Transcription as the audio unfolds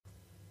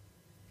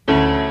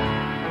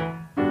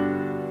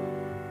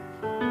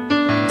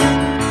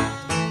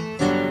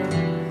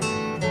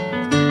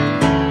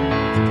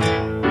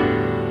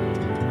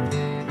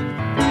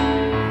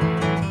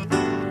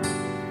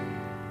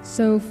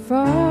so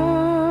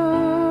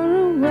far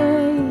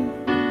away.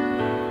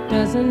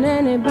 Doesn't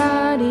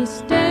anybody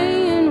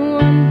stay in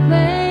one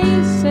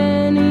place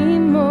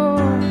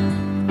anymore?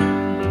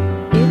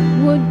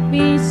 It would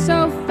be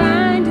so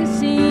fine to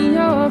see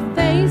your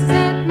face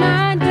at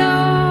my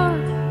door.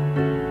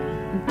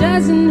 It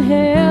doesn't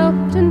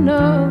help to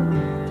know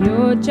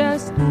you're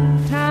just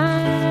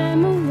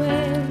time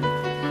away.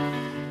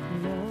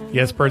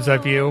 Yes, Bird's Eye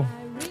View.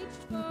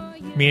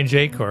 Me and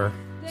Jake are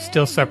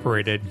still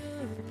separated.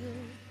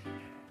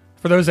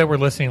 For those that were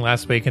listening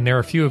last week, and there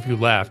are a few of you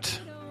left,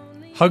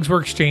 hugs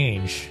were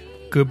exchanged,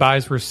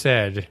 goodbyes were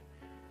said,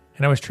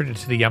 and I was treated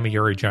to the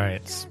Yomiuri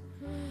Giants.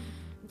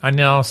 I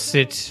now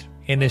sit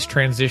in this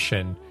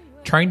transition,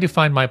 trying to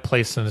find my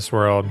place in this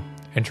world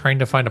and trying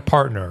to find a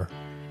partner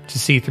to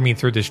see me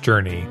through this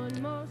journey,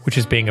 which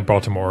is being a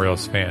Baltimore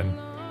Orioles fan.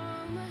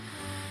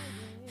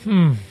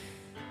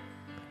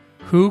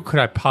 Who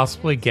could I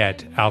possibly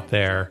get out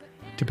there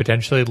to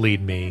potentially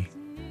lead me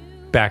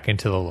back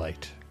into the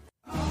light?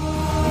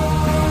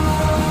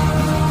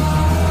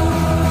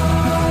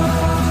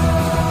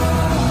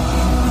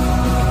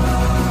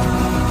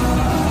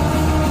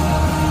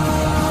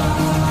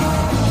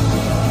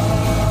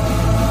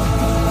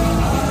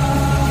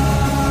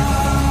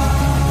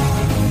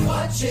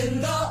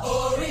 Watching the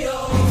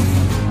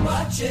Orioles,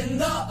 watching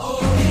the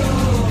Orioles,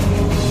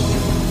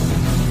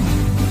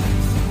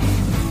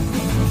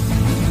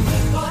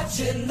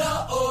 watching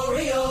the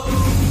Orioles,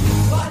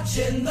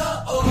 watching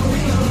the Orioles.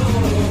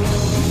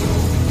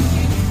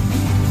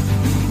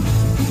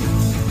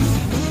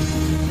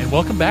 And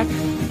welcome back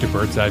to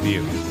Bird's Eye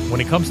View. When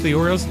it comes to the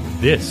Orioles,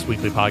 this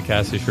weekly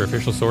podcast is your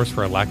official source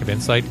for a lack of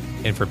insight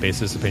and for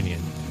baseless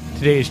opinion.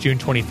 Today is June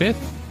 25th,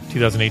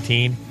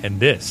 2018, and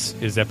this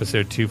is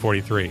episode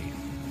 243.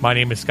 My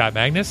name is Scott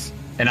Magnus.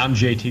 And I'm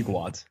JT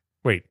Guads.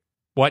 Wait,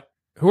 what?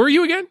 Who are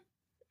you again?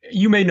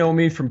 You may know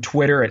me from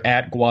Twitter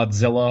at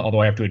Guadzilla, although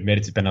I have to admit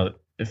it's been a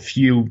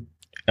few...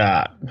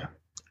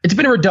 it's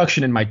been a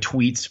reduction in my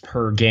tweets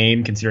per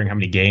game, considering how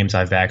many games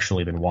I've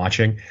actually been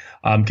watching.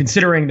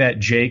 Considering that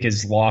Jake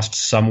is lost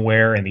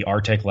somewhere in the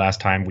Arctic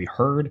last time we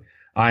heard,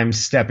 I'm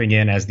stepping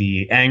in as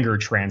the anger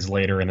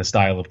translator in the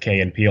style of Key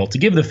and Peele to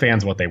give the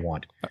fans what they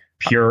want.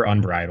 Pure,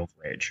 unbridled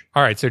rage.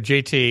 All right, so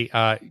JT,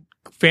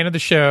 fan of the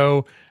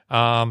show,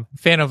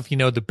 fan of,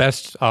 the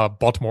best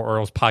Baltimore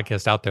Orioles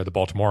podcast out there, the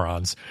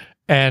Baltimoreans.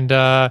 And,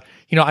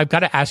 I've got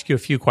to ask you a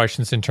few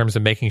questions in terms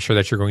of making sure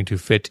that you're going to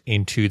fit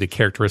into the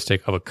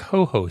characteristic of a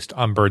co-host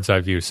on Bird's Eye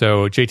View.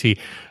 So, JT,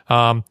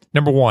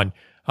 number one,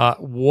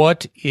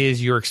 what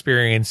is your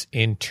experience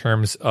in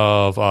terms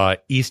of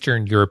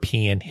Eastern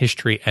European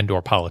history and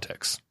or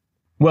politics?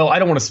 Well, I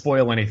don't want to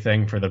spoil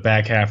anything for the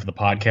back half of the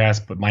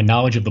podcast, but my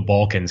knowledge of the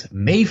Balkans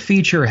may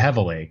feature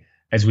heavily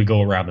as we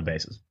go around the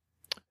bases.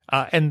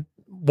 And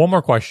one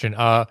more question,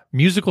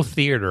 musical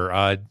theater,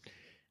 are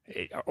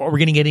we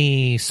going to get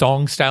any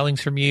song stylings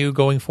from you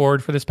going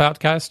forward for this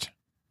podcast?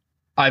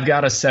 I've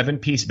got a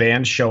 7-piece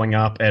band showing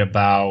up at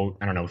about,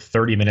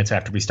 30 minutes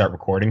after we start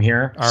recording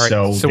here. All right.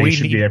 So we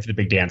should be there for the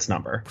big dance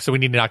number. So we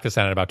need to knock this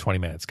out in about 20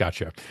 minutes.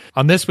 Gotcha.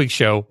 On this week's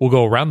show, we'll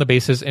go around the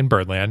bases in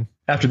Birdland.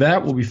 After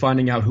that, we'll be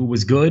finding out who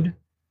was good,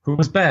 who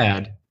was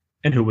bad,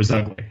 and who was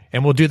ugly.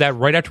 And we'll do that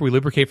right after we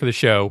lubricate for the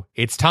show.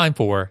 It's time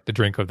for the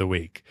drink of the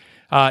week.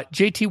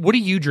 JT, what are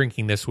you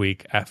drinking this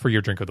week for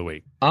your drink of the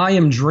week? I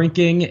am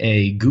drinking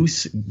a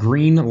Goose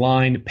Green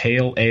Line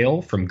Pale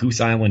Ale from Goose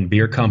Island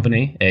Beer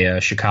Company, a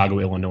Chicago,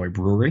 Illinois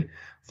brewery,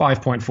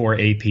 5.4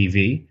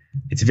 APV.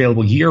 It's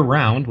available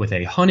year-round with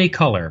a honey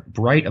color,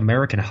 bright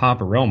American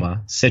hop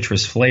aroma,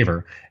 citrus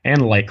flavor,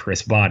 and light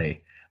crisp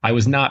body. I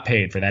was not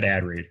paid for that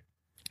ad read.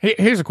 Hey,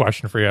 here's a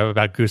question for you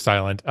about Goose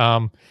Island.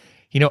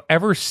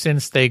 Ever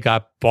since they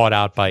got bought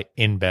out by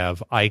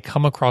InBev, I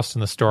come across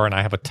in the store and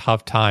I have a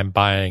tough time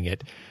buying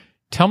it.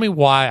 Tell me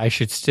why I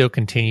should still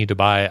continue to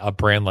buy a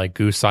brand like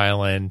Goose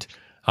Island,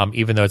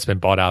 even though it's been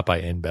bought out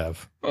by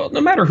InBev. Well, no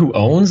matter who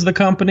owns the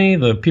company,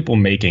 the people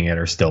making it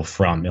are still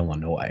from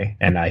Illinois.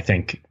 And I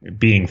think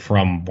being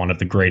from one of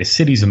the greatest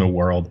cities in the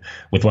world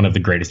with one of the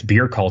greatest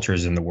beer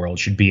cultures in the world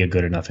should be a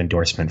good enough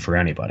endorsement for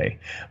anybody.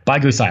 Buy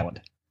Goose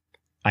Island.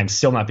 I'm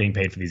still not being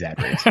paid for these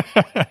ad reads.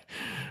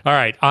 All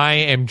right. I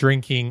am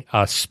drinking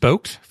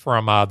Spoked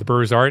from the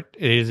Brewer's Art.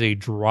 It is a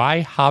dry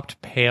hopped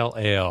pale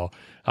ale.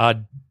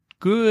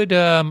 Good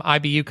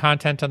IBU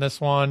content on this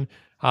one.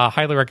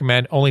 Highly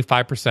recommend. Only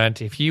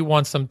 5%. If you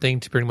want something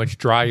to pretty much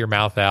dry your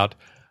mouth out,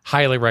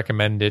 highly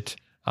recommend it.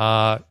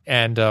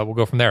 And we'll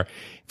go from there.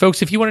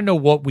 Folks, if you want to know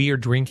what we are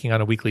drinking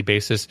on a weekly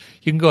basis,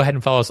 you can go ahead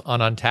and follow us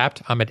on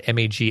Untapped. I'm at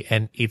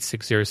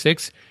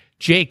MAGN8606.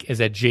 Jake is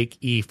at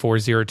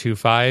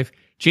JakeE4025.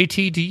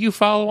 JT, do you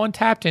follow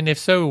Untapped? And if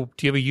so,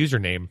 do you have a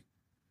username?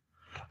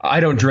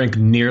 I don't drink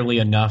nearly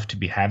enough to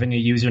be having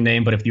a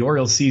username, but if the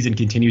Orioles season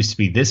continues to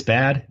be this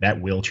bad, that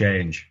will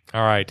change.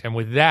 All right. And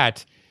with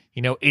that,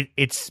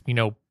 it's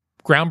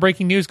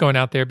groundbreaking news going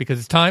out there because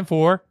it's time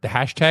for the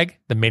hashtag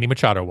the Manny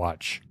Machado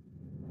Watch.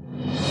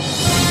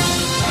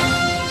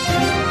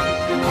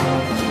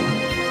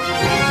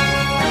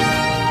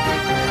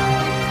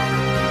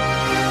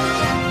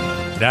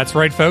 That's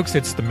right, folks.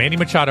 It's the Manny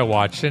Machado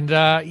Watch. And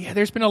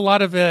there's been a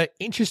lot of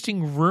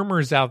interesting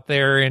rumors out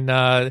there in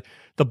the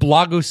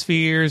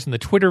blogospheres and the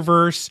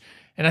Twitterverse.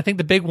 And I think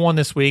the big one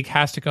this week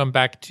has to come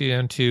back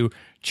to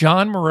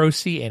John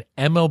Morosi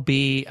and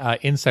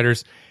MLB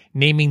insiders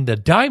naming the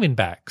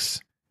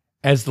Diamondbacks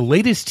as the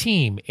latest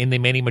team in the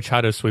Manny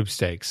Machado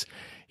sweepstakes.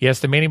 Yes,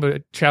 the Manny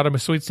Machado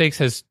sweepstakes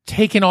has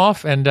taken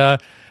off, and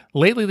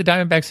lately the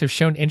Diamondbacks have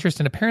shown interest,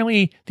 and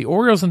apparently the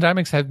Orioles and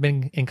Diamondbacks have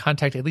been in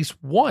contact at least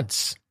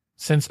once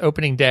since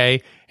opening day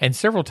and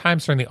several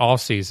times during the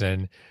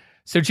offseason.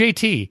 So,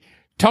 JT,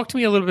 talk to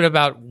me a little bit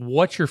about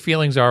what your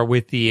feelings are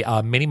with the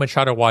Manny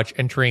Machado Watch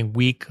entering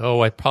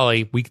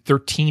probably week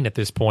 13 at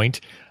this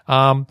point.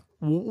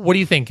 What do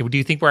you think? Do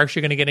you think we're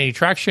actually going to get any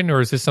traction,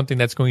 or is this something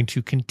that's going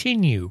to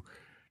continue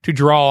to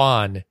draw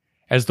on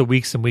as the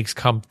weeks and weeks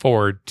come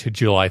forward to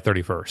July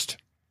 31st?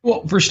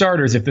 Well, for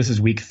starters, if this is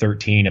week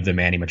 13 of the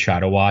Manny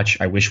Machado Watch,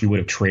 I wish we would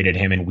have traded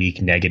him in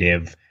week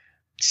negative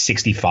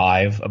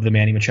 65 of the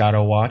Manny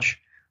Machado Watch.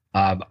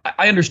 I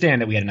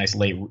understand that we had a nice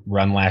late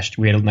run last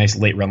year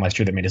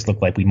that made us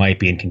look like we might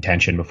be in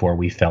contention before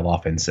we fell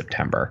off in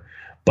September.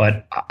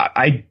 But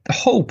I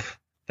hope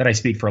that I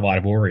speak for a lot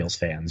of Orioles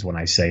fans when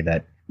I say that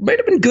it might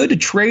have been good to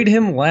trade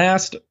him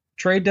last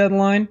trade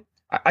deadline.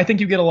 I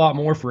think you get a lot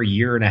more for a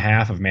year and a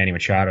half of Manny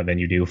Machado than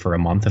you do for a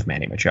month of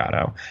Manny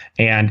Machado.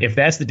 And if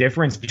that's the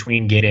difference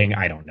between getting,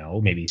 I don't know,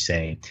 maybe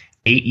say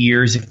 8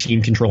 years of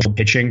team-controlled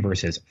pitching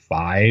versus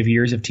 5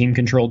 years of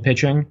team-controlled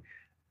pitching,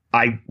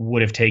 I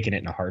would have taken it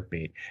in a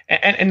heartbeat.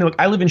 And look,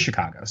 I live in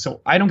Chicago, so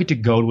I don't get to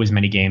go to as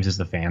many games as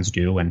the fans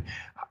do, and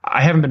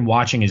I haven't been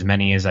watching as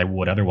many as I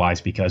would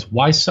otherwise because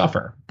why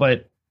suffer?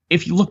 But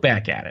if you look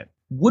back at it,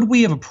 would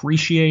we have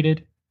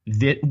appreciated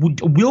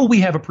will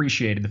we have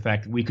appreciated the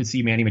fact that we could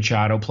see Manny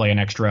Machado play an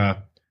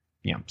extra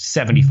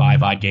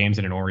 75 odd games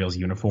in an Orioles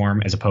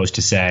uniform as opposed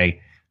to, say,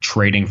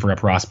 trading for a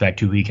prospect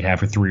who he could have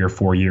for 3 or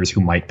 4 years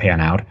who might pan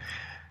out?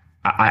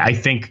 I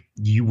think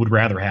you would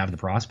rather have the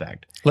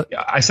prospect.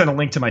 I sent a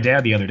link to my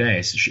dad the other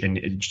day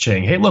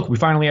saying, hey, look, we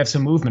finally have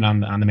some movement on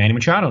the Manny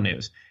Machado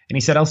news. And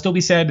he said, I'll still be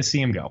sad to see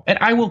him go. And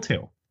I will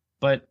too.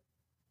 But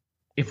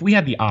if we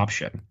had the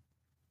option,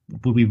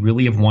 would we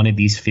really have wanted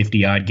these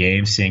 50-odd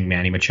games seeing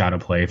Manny Machado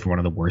play for one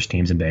of the worst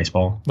teams in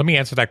baseball? Let me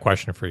answer that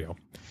question for you.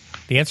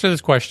 The answer to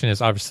this question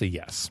is obviously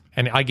yes.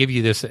 And I give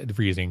you this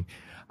reasoning.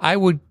 I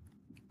would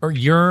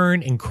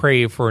yearn and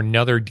crave for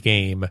another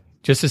game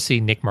just to see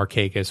Nick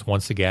Markakis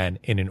once again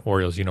in an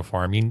Orioles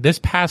uniform. I mean, this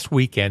past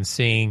weekend,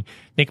 seeing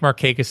Nick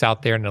Markakis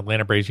out there in an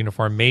Atlanta Braves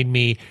uniform made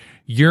me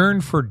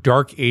yearn for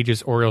dark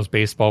ages Orioles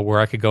baseball, where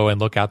I could go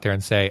and look out there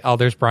and say, oh,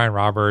 there's Brian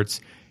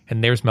Roberts,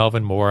 and there's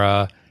Melvin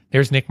Mora,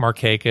 there's Nick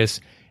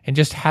Markakis, and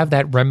just have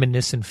that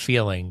reminiscent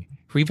feeling.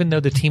 For even though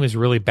the team is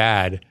really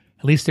bad,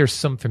 at least there's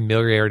some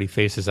familiarity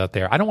faces out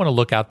there. I don't want to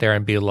look out there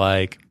and be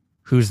like,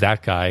 who's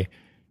that guy?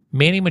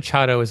 Manny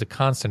Machado is a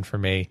constant for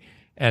me.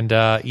 And,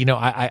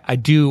 I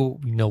do,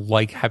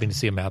 like having to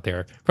see him out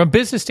there. From a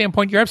business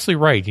standpoint, you're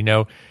absolutely right.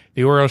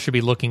 The Orioles should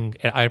be looking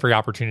at every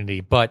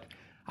opportunity. But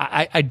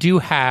I do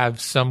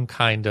have some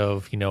kind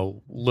of,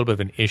 little bit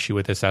of an issue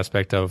with this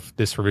aspect of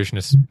this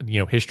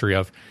revisionist, history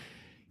of,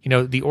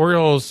 the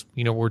Orioles,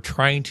 were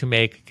trying to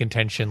make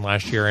contention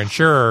last year. And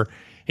sure,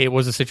 it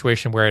was a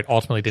situation where it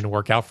ultimately didn't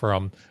work out for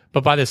them.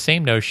 But by the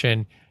same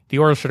notion, the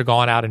Orioles should have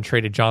gone out and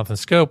traded Jonathan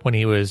Scope when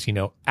he was,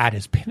 at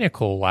his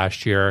pinnacle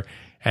last year.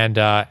 And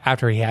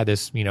after he had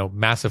this,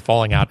 massive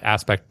falling out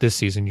aspect this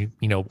season,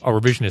 a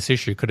revisionist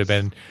issue could have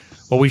been,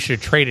 well, we should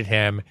have traded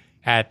him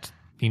at,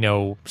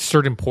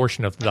 certain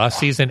portion of the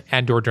season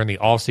and or during the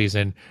off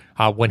season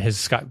when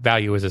his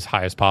value is as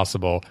high as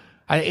possible.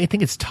 I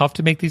think it's tough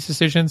to make these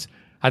decisions.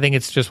 I think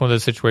it's just one of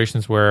those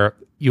situations where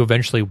you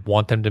eventually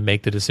want them to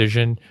make the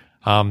decision.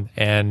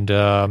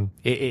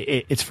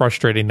 It's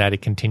frustrating that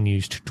it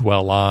continues to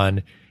dwell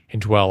on.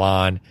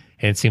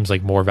 And it seems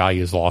like more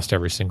value is lost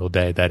every single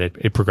day that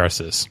it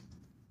progresses.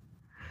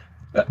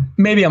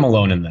 Maybe I'm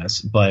alone in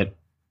this, but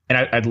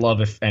I'd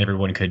love if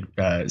everyone could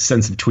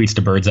send some tweets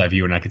to Bird's Eye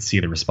View and I could see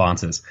the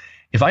responses.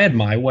 If I had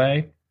my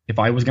way, if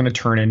I was going to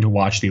turn in to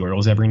watch the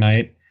Orioles every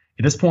night,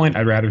 at this point,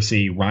 I'd rather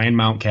see Ryan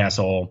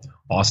Mountcastle,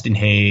 Austin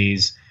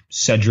Hayes,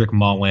 Cedric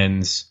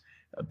Mullins,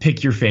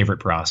 pick your favorite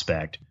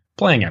prospect,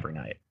 playing every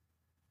night.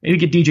 Maybe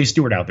get DJ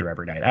Stewart out there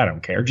every night. I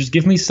don't care. Just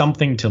give me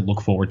something to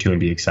look forward to and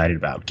be excited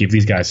about. Give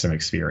these guys some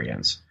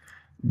experience.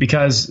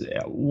 Because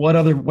what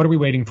are we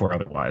waiting for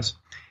otherwise?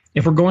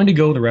 If we're going to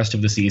go the rest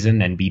of the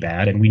season and be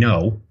bad, and we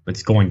know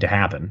it's going to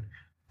happen,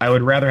 I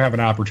would rather have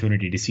an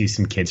opportunity to see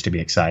some kids to be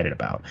excited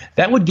about.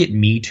 That would get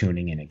me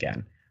tuning in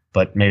again.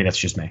 But maybe that's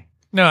just me.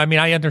 No, I mean,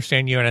 I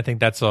understand you, and I think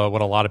that's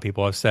what a lot of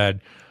people have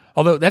said.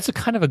 Although that's a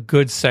kind of a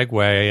good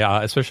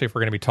segue, especially if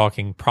we're going to be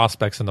talking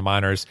prospects in the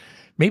minors.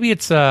 Maybe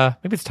it's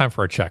time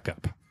for a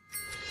checkup.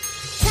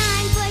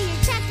 Time for your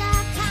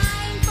checkup.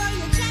 Time for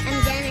your checkup.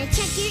 I'm gonna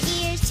check your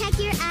ears, check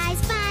your eyes,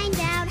 find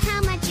out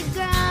how much you've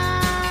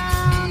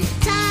grown.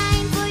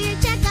 Time for your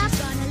checkup.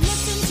 Gonna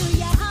listen to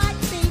your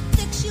heartbeat,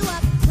 fix you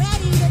up,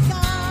 ready to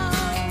go.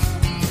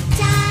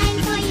 Time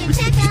for your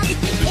checkup.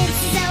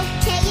 It's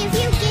okay if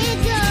you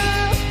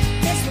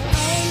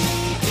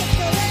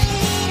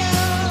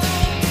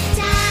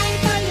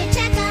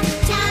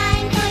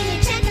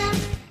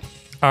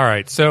All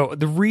right. So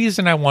the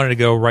reason I wanted to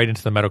go right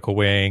into the medical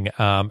wing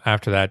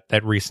after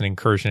that recent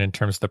incursion in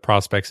terms of the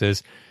prospects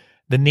is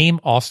the name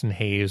Austin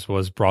Hayes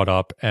was brought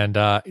up. And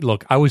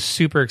look, I was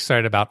super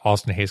excited about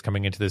Austin Hayes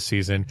coming into this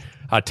season,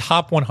 a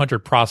top 100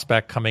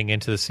 prospect coming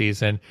into the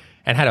season,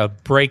 and had a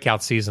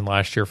breakout season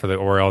last year for the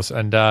Orioles.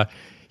 And,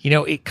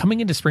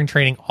 coming into spring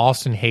training,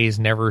 Austin Hayes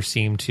never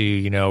seemed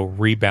to,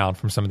 rebound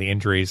from some of the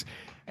injuries.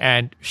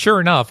 And sure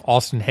enough,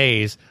 Austin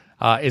Hayes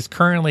is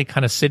currently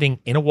kind of sitting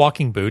in a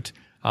walking boot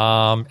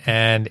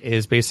and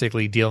is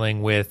basically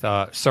dealing with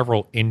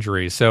several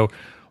injuries. So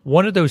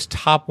one of those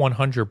top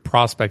 100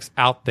 prospects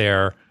out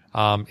there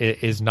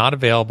is not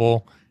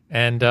available,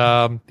 and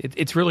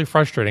it's really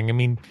frustrating. I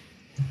mean,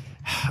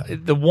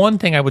 the one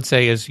thing I would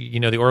say is,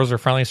 the Orioles are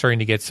finally starting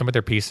to get some of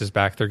their pieces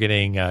back. They're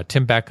getting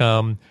Tim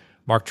Beckham,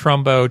 Mark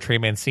Trumbo, Trey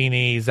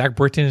Mancini, Zach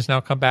Britton has now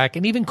come back,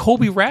 and even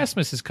Colby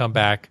Rasmus has come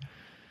back.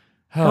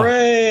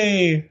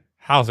 Hooray!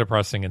 How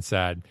depressing and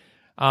sad.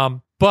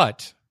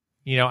 But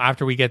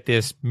after we get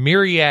this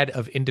myriad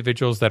of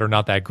individuals that are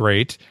not that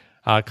great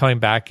coming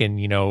back and,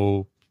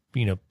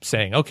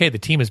 saying, okay, the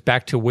team is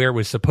back to where it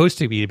was supposed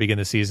to be to begin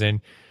the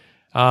season,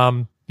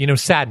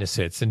 sadness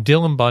hits. And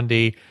Dylan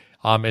Bundy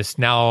is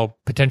now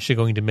potentially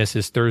going to miss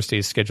his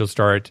Thursday's scheduled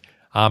start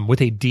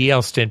with a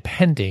DL stint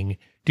pending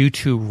due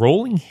to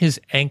rolling his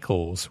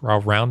ankles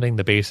while rounding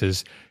the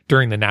bases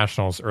during the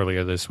Nationals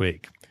earlier this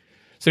week.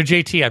 So,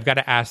 JT, I've got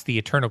to ask the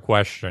eternal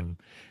question.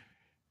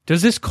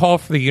 Does this call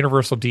for the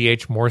universal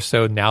DH more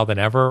so now than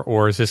ever,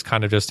 or is this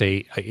kind of just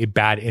a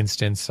bad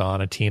instance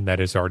on a team that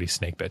is already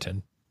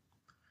snake-bitten?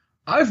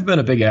 I've been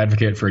a big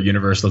advocate for a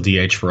universal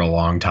DH for a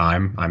long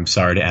time. I'm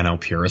sorry to NL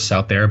purists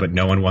out there, but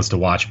no one wants to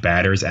watch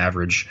batters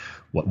average,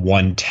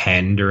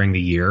 110 during the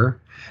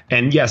year.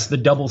 And yes, the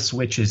double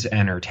switch is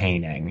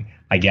entertaining,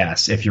 I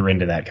guess, if you're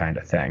into that kind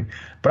of thing.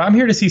 But I'm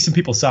here to see some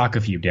people sock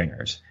a few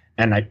dingers.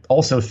 And I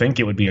also think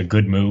it would be a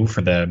good move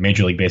for the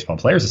Major League Baseball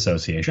Players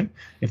Association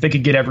if they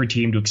could get every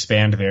team to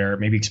expand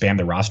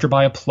the roster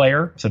by a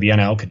player. So the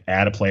NL could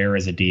add a player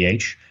as a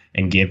DH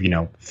and give,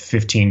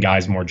 15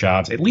 guys more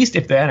jobs, at least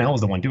if the NL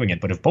is the one doing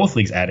it. But if both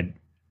leagues added,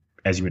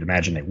 as you would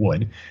imagine they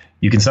would,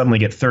 you can suddenly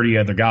get 30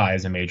 other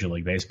guys a Major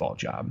League Baseball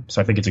job.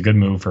 So I think it's a good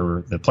move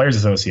for the Players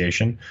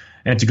Association,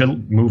 and it's a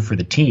good move for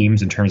the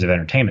teams in terms of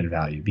entertainment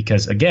value.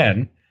 Because,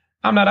 again,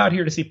 I'm not out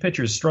here to see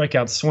pitchers strike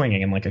out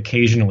swinging and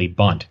occasionally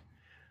bunt.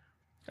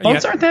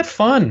 Bunts aren't that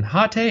fun.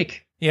 Hot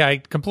take. Yeah, I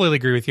completely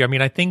agree with you. I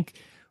mean, I think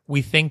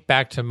we think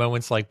back to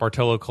moments like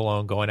Bartolo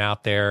Colon going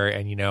out there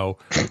and,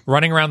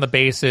 running around the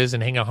bases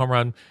and hitting a home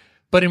run.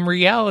 But in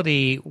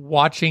reality,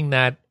 watching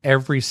that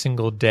every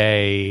single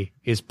day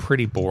is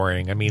pretty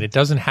boring. I mean, it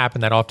doesn't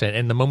happen that often.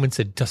 And the moments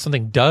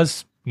something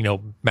does,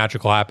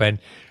 magical happen,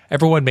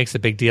 everyone makes a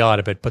big deal out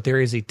of it. But there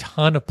is a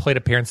ton of plate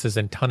appearances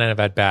and ton of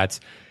at-bats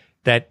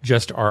that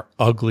just are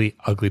ugly,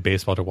 ugly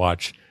baseball to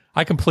watch.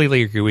 I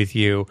completely agree with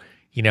you.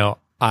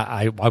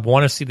 I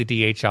want to see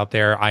the DH out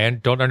there. I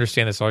don't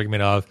understand this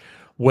argument of,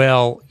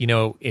 well,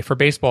 if for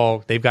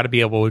baseball, they've got to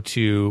be able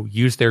to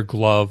use their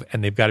glove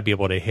and they've got to be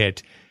able to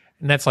hit.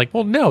 And that's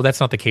well, no, that's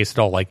not the case at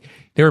all.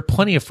 There are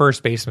plenty of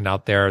first basemen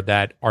out there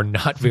that are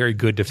not very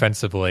good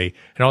defensively,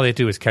 and all they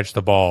do is catch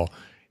the ball.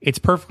 It's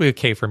perfectly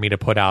okay for me to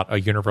put out a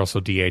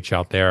universal DH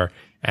out there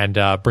and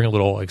bring a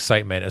little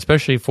excitement,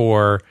 especially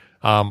for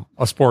a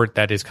sport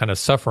that is kind of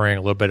suffering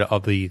a little bit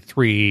of the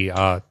three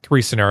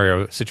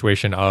scenario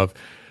situation of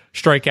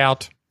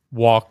strikeout,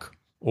 walk,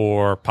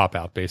 or pop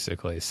out,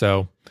 basically.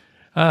 So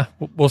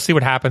we'll see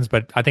what happens,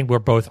 but I think we're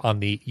both on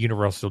the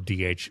universal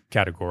DH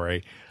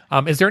category.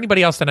 Is there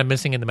anybody else that I'm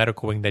missing in the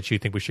medical wing that you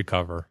think we should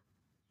cover?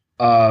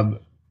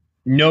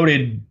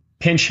 Noted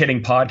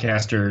pinch-hitting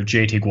podcaster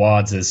JT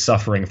Guads is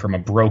suffering from a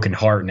broken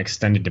heart and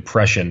extended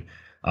depression,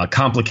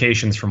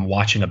 complications from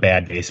watching a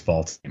bad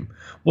baseball team.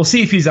 We'll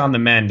see if he's on the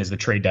mend as the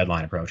trade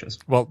deadline approaches.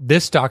 Well,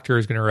 this doctor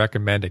is going to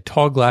recommend a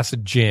tall glass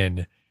of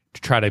gin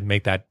to try to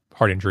make that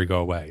heart injury go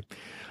away.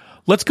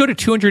 Let's go to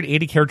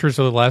 280 characters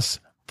or less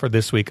for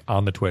this week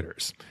on the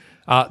Twitters.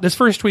 This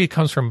first tweet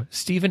comes from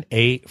Stephen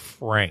A.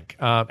 Frank,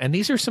 and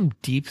these are some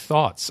deep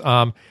thoughts.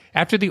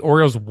 After the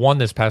Orioles won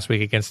this past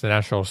week against the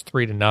Nationals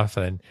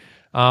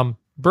 3-0,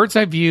 bird's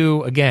eye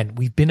view, again,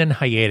 we've been in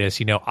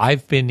hiatus.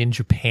 I've been in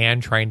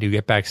Japan trying to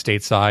get back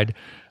stateside.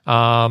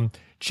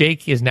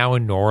 Jake is now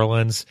in New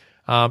Orleans.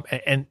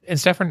 And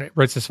Stefan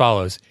writes as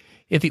follows.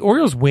 If the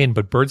Orioles win,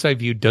 but bird's eye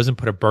view doesn't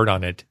put a bird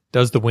on it,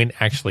 does the win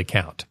actually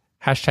count?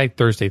 Hashtag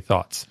Thursday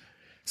Thoughts.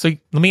 So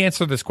let me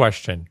answer this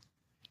question.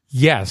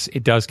 Yes,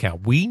 it does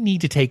count. We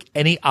need to take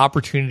any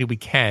opportunity we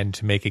can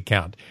to make it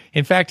count.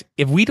 In fact,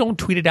 if we don't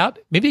tweet it out,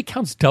 maybe it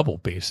counts double,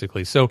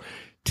 basically. So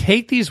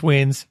take these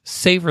wins,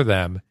 savor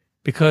them,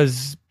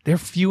 because they're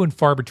few and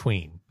far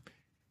between.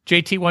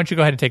 JT, why don't you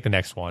go ahead and take the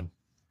next one?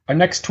 Our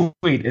next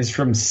tweet is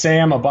from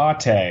Sam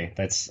Abate.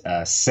 That's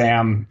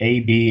Sam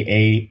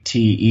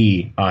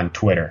Abate on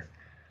Twitter.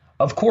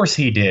 Of course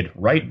he did,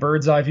 right,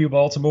 Bird's Eye View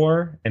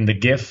Baltimore, and the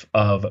gif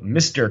of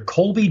Mr.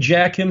 Colby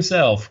Jack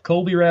himself,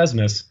 Colby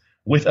Rasmus,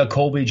 with a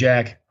Colby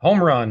Jack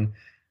home run.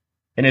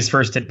 in his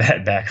first at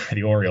bat back for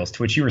the Orioles,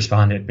 to which you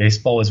responded,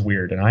 "Baseball is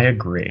weird," and I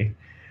agree.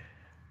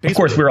 Of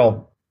course, we're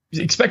all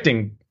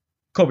expecting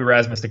Kobe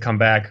Rasmus to come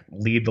back,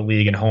 lead the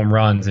league in home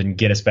runs, and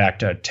get us back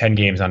to 10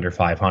 games under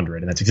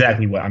 500. And that's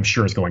exactly what I'm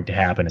sure is going to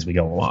happen as we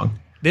go along.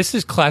 This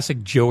is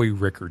classic Joey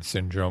Rickard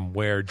syndrome,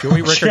 where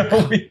Joey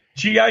Rickard...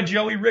 G.I.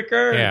 Joey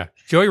Rickard. Yeah.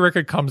 Joey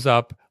Rickard comes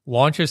up,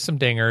 launches some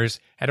dingers,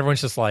 and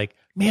everyone's just like,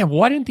 man,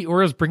 why didn't the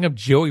Orioles bring up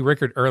Joey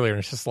Rickard earlier? And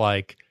it's just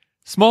like,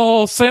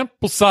 small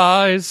sample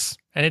size.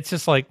 And it's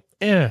just like,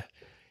 Yeah,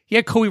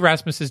 Kobe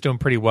Rasmus is doing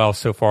pretty well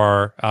so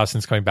far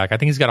since coming back. I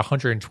think he's got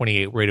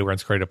 128 rated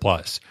runs created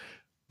plus.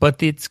 But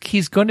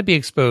he's going to be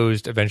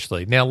exposed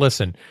eventually. Now,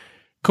 listen,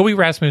 Kobe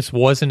Rasmus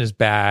wasn't as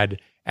bad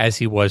as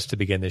he was to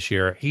begin this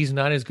year. He's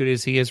not as good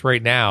as he is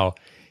right now.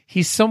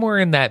 He's somewhere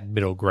in that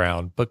middle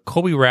ground. But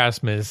Kobe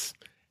Rasmus,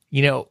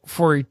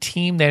 for a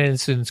team that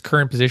is in its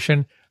current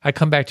position, I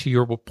come back to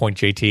your point,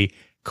 JT.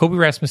 Kobe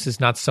Rasmus is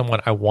not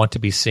someone I want to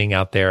be seeing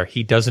out there.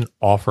 He doesn't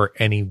offer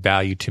any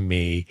value to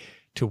me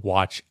to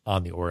watch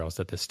on the Orioles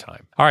at this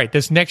time. All right,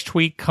 this next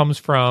tweet comes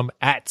from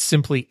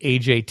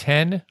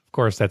 @simplyAJ10. Of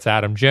course, that's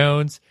Adam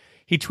Jones.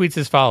 He tweets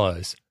as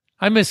follows: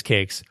 I miss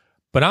Cakes,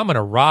 but I'm going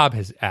to rob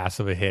his ass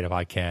of a hit if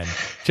I can,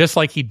 just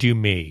like he'd do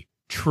me.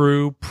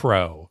 True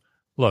pro.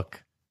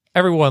 Look,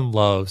 everyone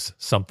loves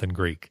something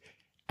Greek.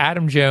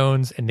 Adam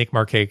Jones and Nick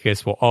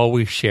Markakis will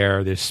always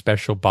share this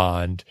special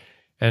bond.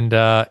 And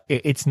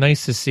it's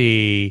nice to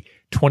see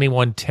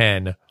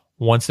 2110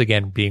 once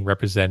again being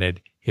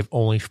represented, if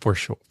only for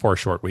a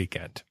short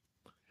weekend.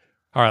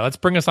 All right, let's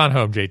bring us on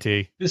home,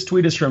 JT. This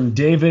tweet is from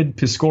David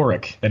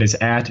Piskorik. That is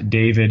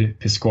 @David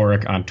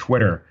Piskorik on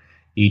Twitter.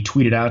 He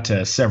tweeted out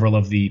to several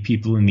of the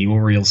people in the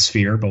Orioles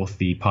sphere, both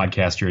the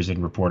podcasters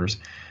and reporters.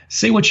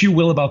 Say what you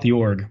will about the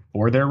org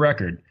or their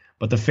record,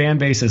 but the fan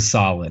base is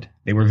solid.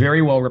 They were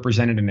very well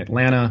represented in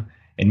Atlanta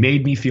and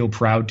made me feel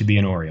proud to be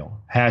an Oriole.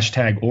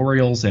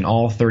 #Orioles in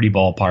all 30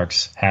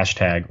 ballparks.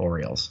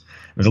 #Orioles.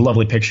 There's a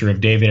lovely picture of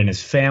David and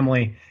his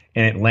family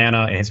in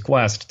Atlanta and his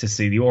quest to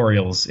see the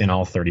Orioles in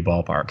all 30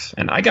 ballparks.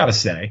 And I got to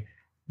say,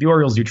 the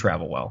Orioles do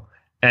travel well.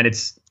 And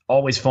it's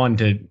always fun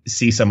to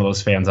see some of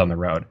those fans on the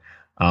road.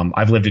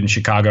 I've lived in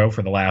Chicago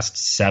for the last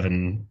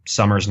 7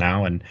 summers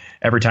now, and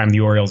every time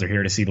the Orioles are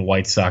here to see the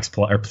White Sox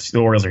play, or the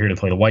Orioles are here to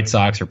play the White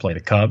Sox or play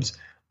the Cubs,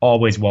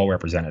 always well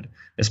represented,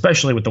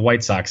 especially with the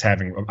White Sox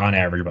having on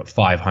average about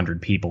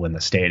 500 people in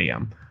the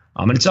stadium.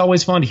 And it's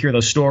always fun to hear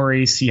those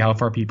stories, see how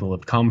far people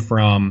have come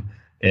from,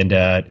 and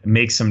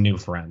make some new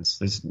friends.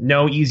 There's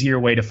no easier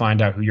way to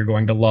find out who you're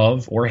going to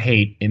love or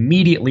hate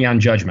immediately on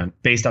judgment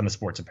based on the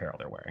sports apparel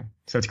they're wearing.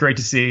 So it's great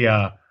to see,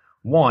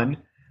 one,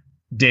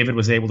 David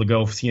was able to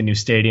go see a new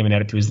stadium and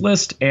add it to his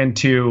list, and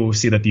 2,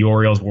 see that the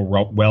Orioles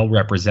were well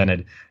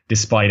represented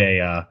despite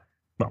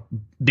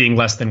being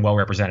less than well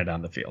represented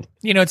on the field.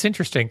 It's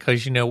interesting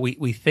because,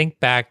 we think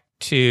back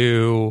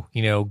to,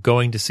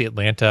 going to see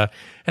Atlanta,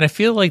 and I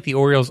feel like the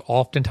Orioles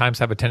oftentimes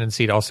have a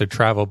tendency to also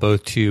travel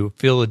both to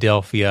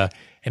Philadelphia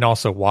and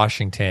also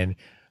Washington.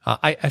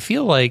 I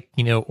feel like,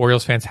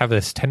 Orioles fans have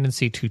this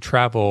tendency to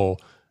travel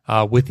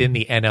within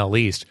the NL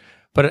East.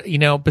 But,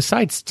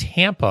 besides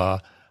Tampa,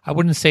 I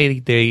wouldn't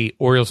say the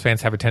Orioles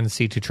fans have a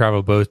tendency to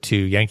travel both to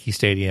Yankee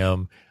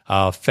Stadium,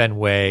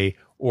 Fenway,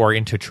 or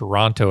into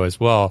Toronto as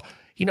well.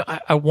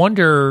 I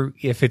wonder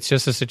if it's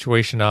just a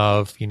situation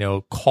of,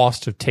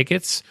 cost of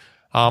tickets,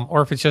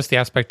 or if it's just the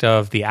aspect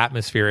of the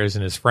atmosphere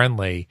isn't as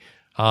friendly.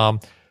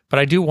 But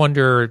I do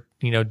wonder,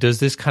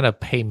 does this kind of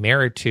pay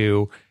merit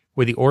to,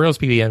 would the Orioles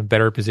be in a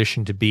better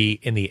position to be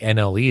in the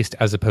NL East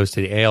as opposed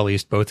to the AL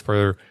East, both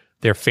for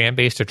their fan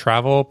base to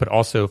travel, but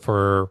also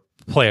for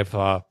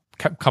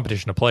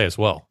competition to play as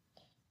well?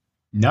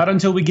 Not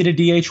until we get a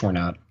DH, we're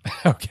not.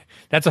 Okay,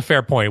 that's a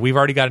fair point. We've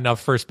already got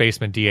enough first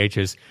baseman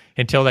DHs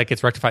until that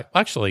gets rectified.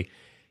 Actually,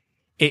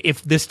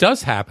 if this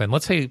does happen,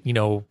 let's say,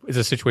 it's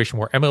a situation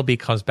where MLB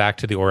comes back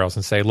to the Orioles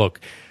and say, look,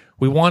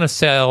 we want to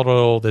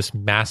settle this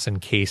Masson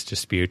case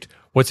dispute.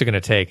 What's it going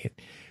to take?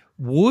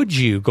 Would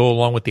you go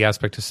along with the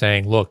aspect of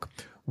saying, look,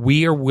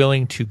 we are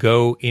willing to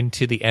go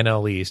into the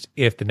NL East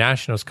if the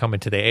Nationals come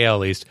into the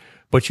AL East,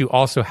 but you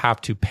also have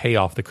to pay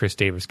off the Chris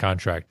Davis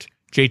contract?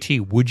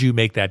 JT, would you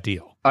make that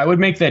deal? I would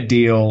make that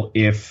deal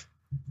if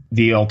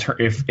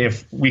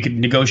if we could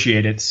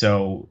negotiate it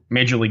so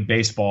Major League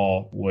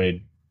Baseball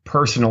would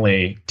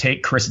personally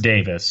take Chris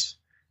Davis,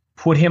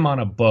 put him on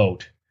a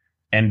boat,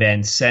 and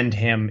then send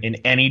him in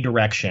any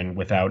direction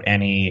without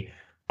any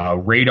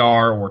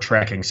radar or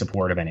tracking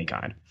support of any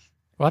kind.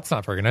 Well, that's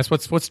not very nice.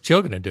 What's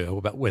Jill going to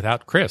do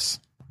without Chris?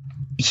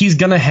 He's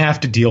going to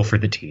have to deal for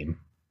the team.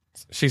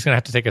 She's going to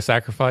have to take a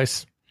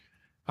sacrifice.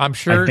 I'm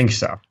sure. I think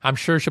so. I'm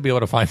sure she'll be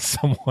able to find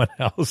someone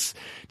else.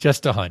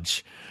 Just a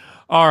hunch.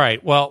 All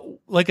right. Well,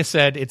 like I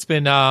said, it's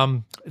been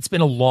a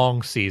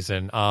long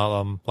season.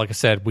 Like I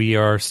said, we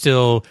are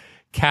still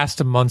cast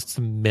amongst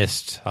the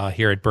mist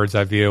here at Bird's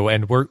Eye View,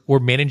 and we're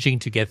managing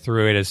to get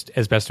through it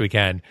as best we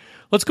can.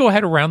 Let's go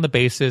ahead around the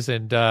bases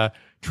and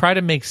try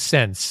to make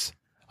sense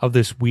of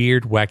this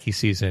weird, wacky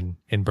season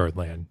in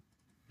Birdland.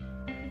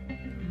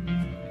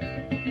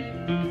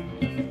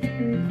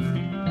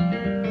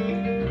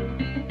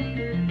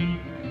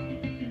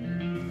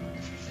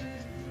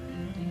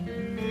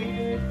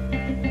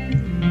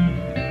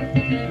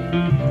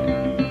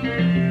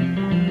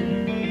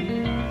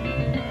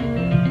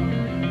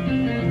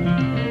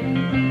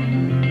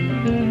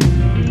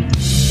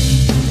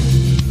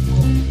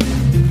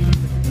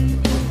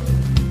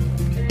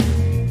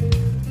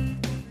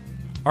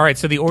 All right,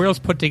 so the Orioles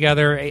put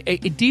together a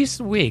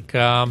decent week.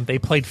 They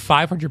played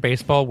 500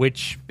 baseball,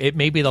 which it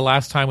may be the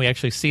last time we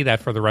actually see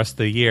that for the rest of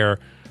the year.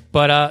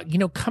 But,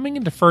 coming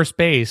into first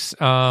base,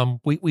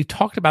 we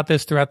talked about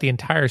this throughout the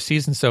entire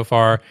season so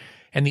far,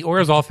 and the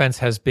Orioles offense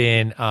has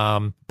been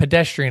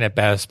pedestrian at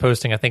best,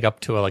 posting, I think, up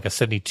to a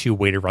 72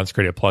 weighted runs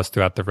created plus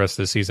throughout the rest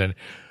of the season.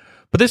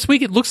 But this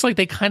week, it looks like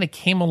they kind of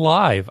came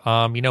alive.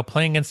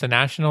 Playing against the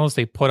Nationals,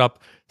 they put up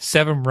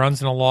 7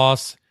 runs in a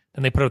loss,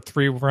 then they put up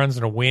 3 runs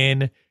in a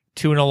win,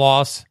 2 in a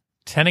loss,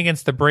 10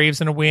 against the Braves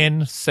in a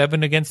win,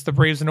 7 against the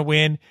Braves in a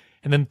win,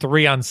 and then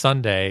 3 on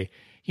Sunday.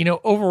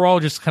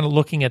 Overall, just kind of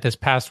looking at this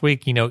past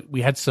week,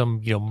 we had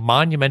some,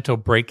 monumental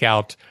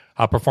breakout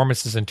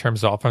performances in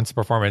terms of offensive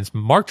performance.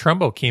 Mark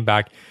Trumbo came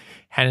back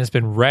and has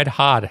been red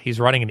hot. He's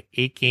running an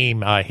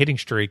 8-game hitting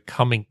streak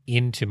coming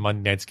into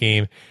Monday night's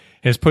game.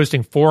 And is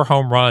posting 4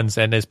 home runs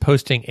and is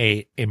posting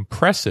a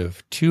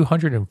impressive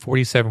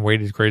 247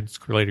 weighted runs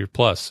created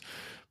plus.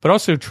 But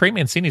also, Trey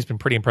Mancini's been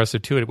pretty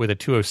impressive too, with a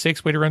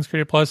 206 weighted runs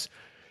created plus.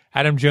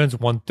 Adam Jones,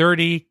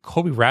 130.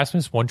 Kobe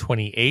Rasmus,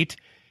 128.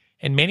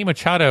 And Manny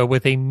Machado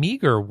with a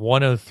meager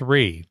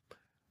 103.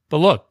 But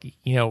look,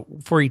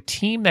 for a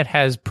team that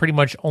has pretty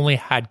much only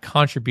had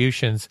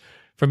contributions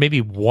from maybe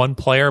one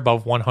player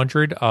above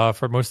 100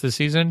 for most of the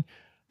season,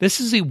 this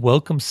is a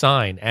welcome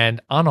sign.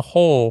 And on a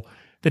whole,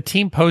 the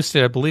team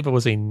posted, I believe it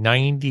was a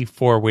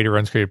 94 weighted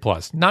runs created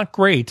plus. Not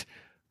great,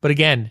 but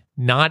again,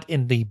 not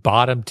in the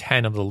bottom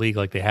 10 of the league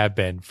like they have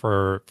been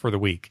for the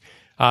week.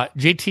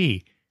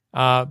 JT,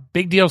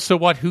 big deal. So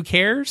what? Who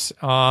cares?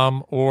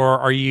 Or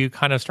are you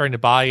kind of starting to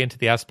buy into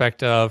the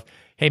aspect of,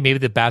 hey, maybe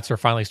the bats are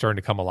finally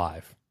starting to come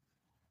alive?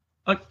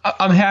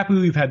 I'm happy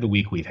we've had the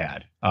week we've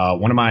had.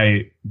 One of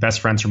my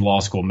best friends from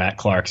law school, Matt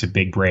Clark's a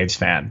big Braves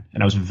fan,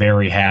 and I was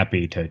very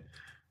happy to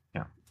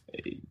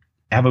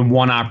have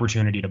one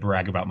opportunity to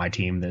brag about my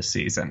team this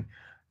season.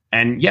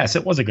 And yes,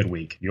 it was a good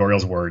week. The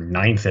Orioles were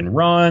 9th in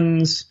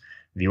runs.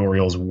 The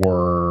Orioles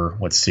were,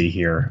 let's see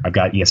here. I've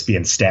got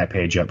ESPN's stat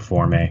page up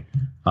for me.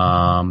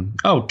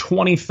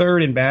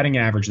 23rd in batting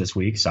average this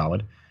week.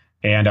 Solid.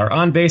 And our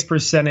on-base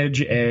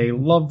percentage, a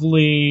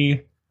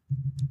lovely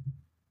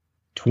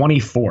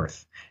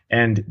 24th.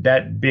 And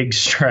that big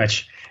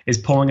stretch is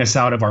pulling us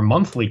out of our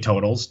monthly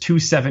totals.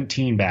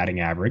 217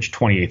 batting average,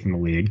 28th in the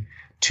league.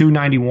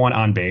 291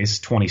 on base,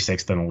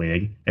 26th in the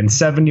league. And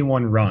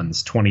 71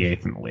 runs,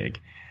 28th in the league.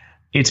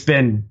 It's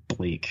been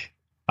bleak.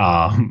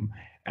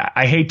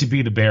 I hate to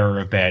be the bearer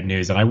of bad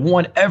news, and I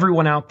want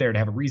everyone out there to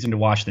have a reason to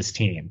watch this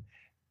team,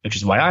 which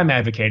is why I'm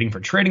advocating for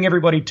trading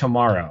everybody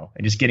tomorrow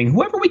and just getting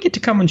whoever we get to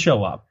come and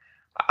show up.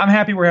 I'm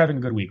happy we're having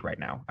a good week right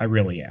now. I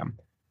really am.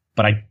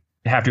 But I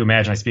have to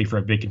imagine I speak for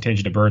a big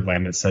contingent of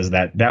Birdland that says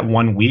that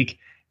 1 week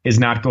is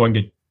not going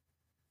to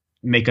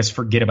make us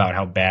forget about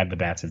how bad the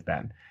bats have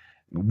been.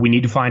 We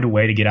need to find a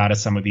way to get out of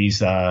some of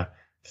these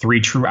 3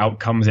 true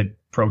outcomes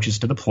approaches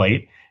to the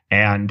plate.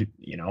 And,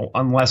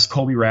 unless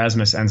Colby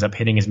Rasmus ends up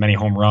hitting as many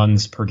home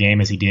runs per game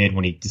as he did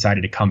when he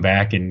decided to come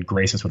back and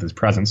grace us with his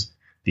presence,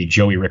 the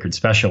Joey Rickard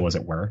special, as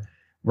it were,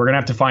 we're going to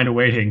have to find a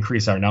way to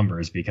increase our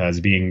numbers because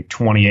being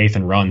 28th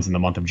in runs in the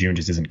month of June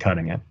just isn't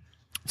cutting it.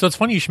 So it's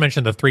funny you should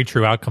mention the 3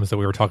 true outcomes that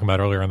we were talking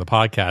about earlier on the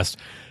podcast,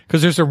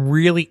 because there's a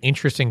really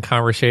interesting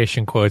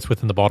conversation quotes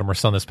within the Baltimore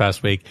Sun this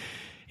past week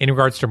in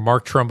regards to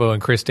Mark Trumbo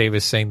and Chris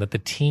Davis saying that the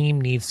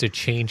team needs to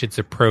change its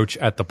approach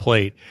at the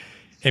plate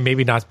and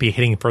maybe not be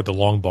hitting for the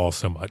long ball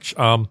so much.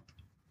 In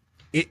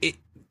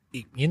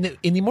the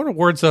immortal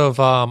words of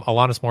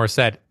Alanis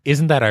Morissette,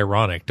 isn't that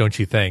ironic, don't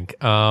you think?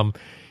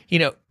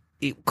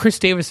 Chris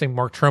Davis and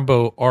Mark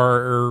Trumbo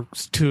are,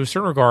 to a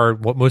certain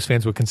regard, what most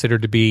fans would consider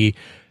to be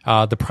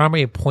the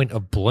primary point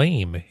of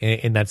blame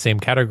in that same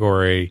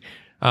category.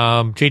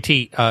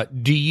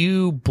 JT, do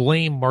you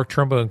blame Mark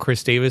Trumbo and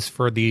Chris Davis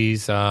for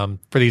these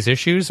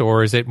issues,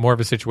 or is it more of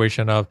a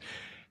situation of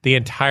the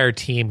entire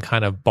team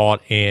kind of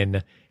bought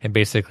in and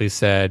basically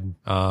said,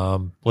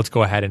 let's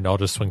go ahead and I'll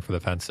just swing for the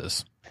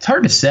fences? It's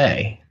hard to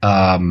say.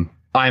 I'm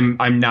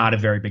not a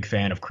very big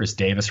fan of Chris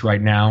Davis right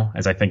now,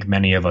 as I think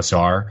many of us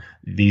are.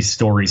 These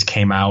stories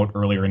came out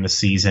earlier in the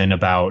season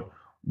about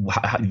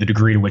the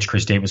degree to which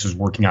Chris Davis was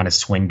working on his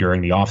swing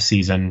during the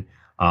offseason.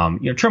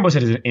 Trumbo's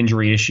had his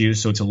injury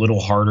issues, so it's a little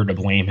harder to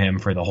blame him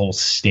for the whole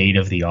state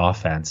of the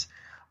offense.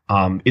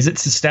 Is it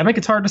systemic?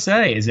 It's hard to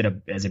say. Is it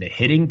a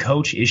hitting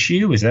coach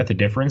issue? Is that the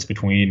difference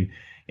between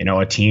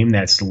a team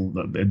that's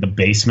the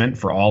basement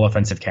for all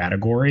offensive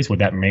categories? Would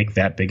that make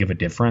that big of a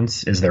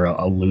difference? Is there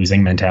a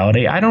losing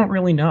mentality? I don't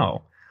really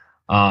know.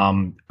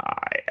 I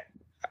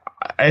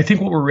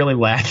think what we're really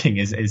lacking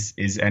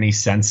is any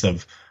sense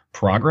of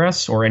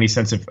progress or any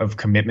sense of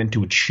commitment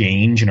to a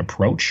change in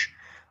approach.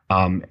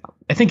 I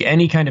think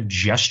any kind of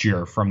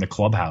gesture from the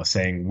clubhouse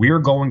saying we're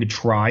going to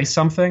try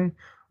something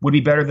would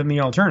be better than the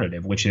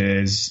alternative, which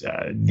is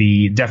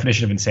the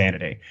definition of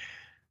insanity.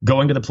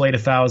 Going to the plate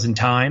 1,000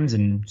 times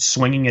and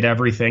swinging at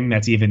everything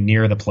that's even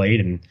near the plate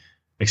and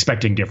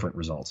expecting different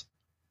results.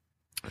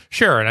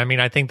 Sure. And I mean,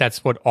 I think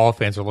that's what all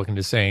fans are looking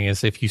to saying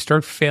is if you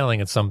start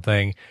failing at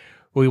something,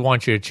 we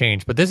want you to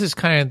change. But this is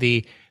kind of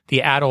the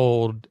the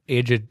old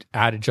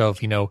adage of,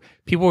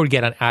 people would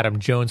get on Adam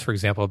Jones, for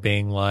example,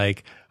 being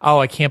like, oh,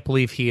 I can't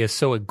believe he is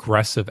so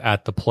aggressive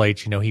at the plate.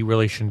 He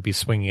really shouldn't be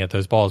swinging at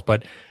those balls.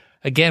 But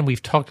again,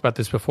 we've talked about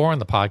this before on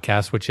the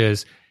podcast, which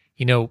is,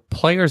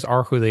 players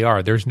are who they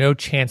are. There's no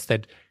chance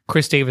that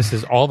Chris Davis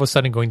is all of a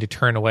sudden going to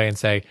turn away and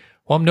say,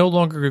 well, I'm no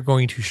longer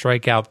going to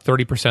strike out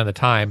 30% of the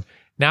time.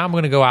 Now I'm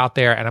going to go out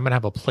there and I'm going to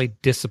have a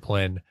plate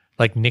discipline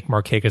like Nick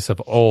Markakis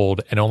of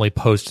old and only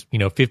post,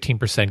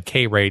 15%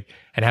 K rate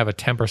and have a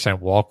 10%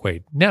 walk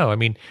rate. No, I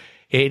mean,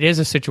 it is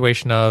a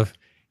situation of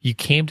you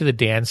came to the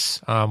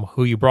dance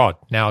who you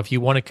brought. Now, if you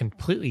want to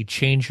completely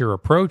change your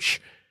approach,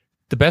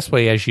 the best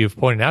way, as you've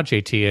pointed out,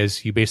 JT,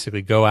 is you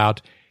basically go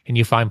out and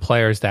you find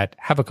players that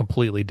have a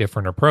completely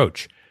different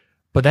approach.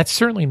 But that's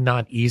certainly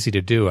not easy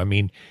to do. I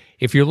mean,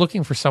 if you're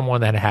looking for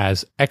someone that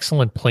has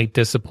excellent plate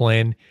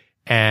discipline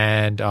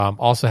and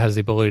also has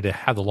the ability to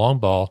have the long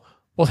ball,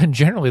 well, then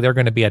generally they're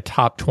going to be a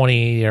top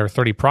 20 or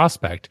 30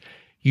 prospect.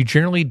 You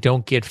generally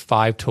don't get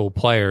 5-tool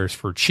players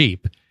for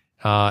cheap.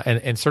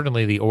 And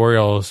certainly the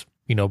Orioles,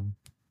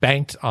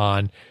 banked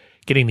on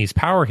getting these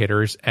power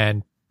hitters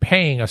and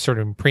paying a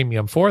certain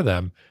premium for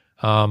them.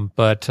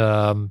 But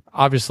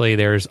obviously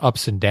there's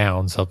ups and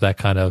downs of that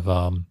kind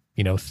of,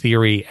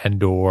 theory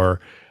and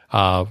or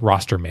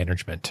roster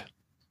management.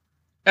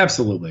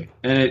 Absolutely.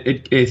 And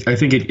I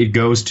think it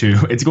goes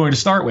to, it's going to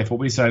start with what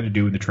we decided to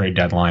do in the trade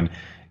deadline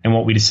and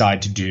what we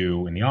decide to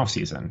do in the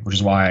offseason, which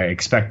is why I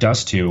expect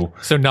us to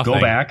go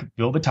back,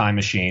 build a time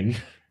machine,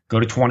 go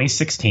to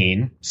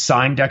 2016,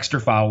 sign Dexter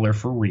Fowler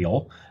for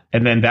real,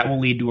 and then that will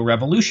lead to a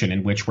revolution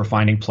in which we're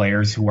finding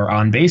players who are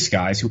on-base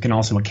guys who can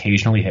also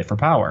occasionally hit for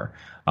power.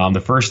 The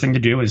first thing to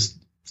do is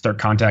start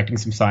contacting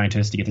some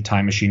scientists to get the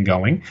time machine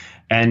going.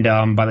 And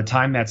by the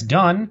time that's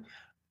done,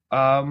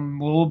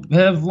 we'll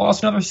have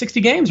lost another 60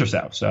 games or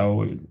so.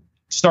 So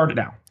start it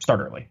now. Start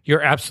early.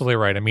 You're absolutely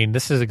right. I mean,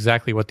 this is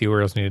exactly what the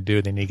Orioles need to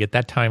do. They need to get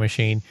that time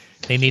machine.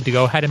 They need to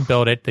go ahead and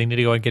build it. They need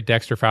to go and get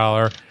Dexter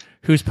Fowler,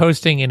 who's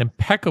posting an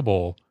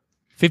impeccable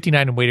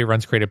 59 in weighted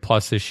runs created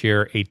plus this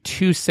year, a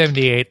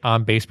 278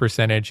 on base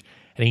percentage,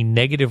 and a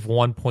negative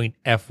 1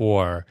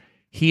 FWAR.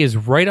 He is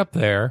right up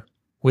there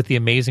with the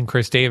amazing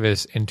Chris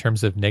Davis in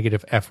terms of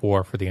negative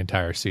FWAR for the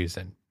entire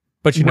season.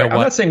 But you know what? I'm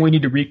not saying we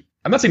need to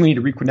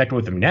reconnect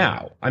with him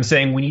now. I'm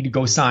saying we need to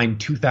go sign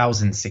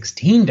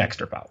 2016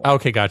 Dexter Fowler.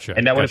 Okay, gotcha.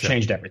 And that would have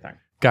changed everything.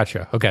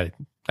 Gotcha. Okay,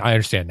 I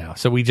understand now.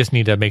 So we just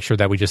need to make sure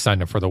that we just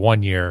signed him for the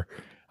 1 year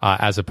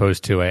as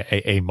opposed to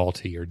a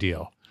multi-year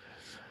deal.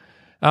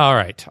 All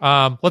right.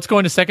 Let's go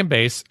into second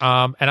base.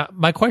 And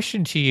my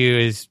question to you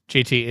is,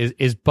 JT,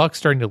 is Buck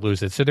starting to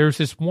lose it? So there's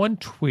this one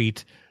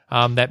tweet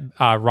that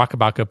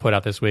Rakabaka put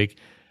out this week.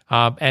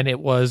 And it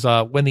was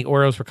when the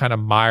Orioles were kind of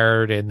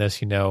mired in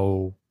this,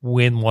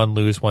 win one,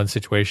 lose one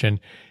situation.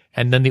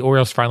 And then the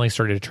Orioles finally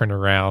started to turn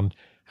around.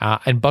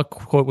 And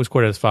Buck was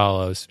quoted as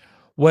follows: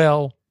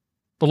 well,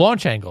 the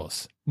launch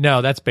angles.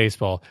 No, that's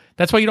baseball.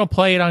 That's why you don't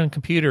play it on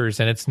computers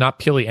and it's not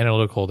purely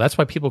analytical. That's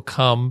why people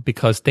come,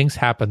 because things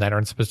happen that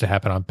aren't supposed to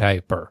happen on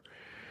paper.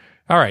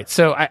 All right.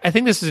 So I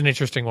think this is an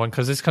interesting one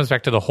because this comes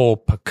back to the whole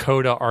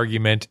PECOTA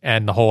argument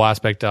and the whole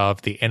aspect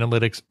of the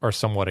analytics are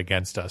somewhat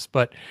against us.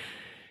 But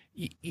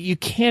you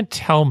can't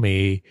tell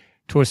me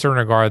to a certain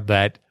regard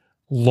that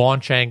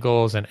launch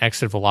angles and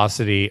exit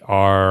velocity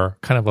are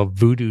kind of a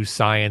voodoo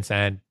science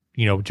and,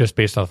 just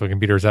based off of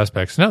computer's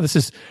aspects. No, this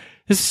is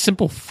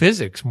simple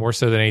physics more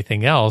so than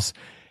anything else.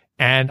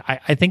 And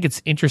I think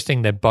it's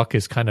interesting that Buck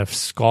is kind of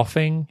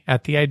scoffing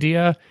at the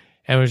idea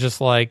and was just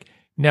like,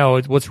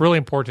 no, what's really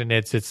important,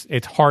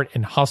 it's heart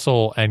and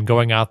hustle and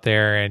going out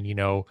there and,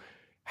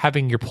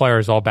 having your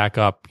players all back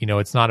up.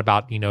 It's not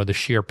about, the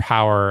sheer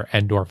power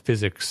and or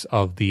physics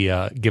of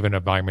the given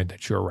environment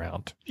that you're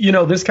around.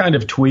 This kind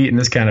of tweet and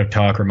this kind of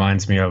talk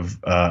reminds me of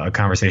a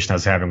conversation I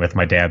was having with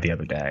my dad the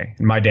other day.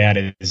 And my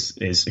dad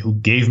is who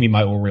gave me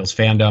my Orioles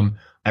fandom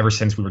ever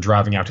since we were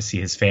driving out to see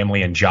his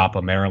family in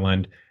Joppa,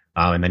 Maryland,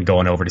 and then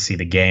going over to see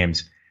the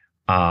games.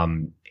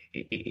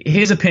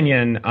 His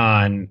opinion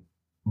on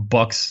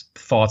Buck's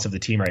thoughts of the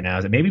team right now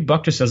is that maybe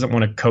Buck just doesn't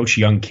want to coach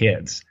young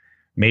kids.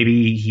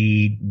 Maybe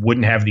he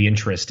wouldn't have the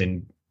interest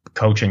in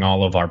coaching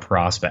all of our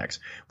prospects,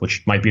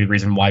 which might be the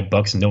reason why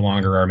Buck's no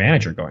longer our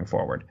manager going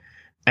forward.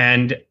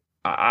 And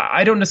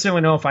I don't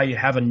necessarily know if I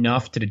have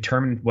enough to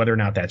determine whether or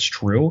not that's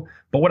true.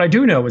 But what I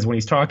do know is when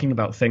he's talking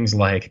about things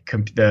like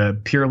the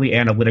purely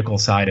analytical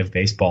side of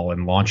baseball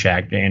and launch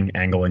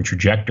angle and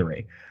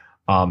trajectory,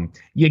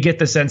 you get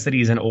the sense that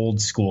he's an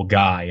old school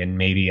guy and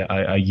maybe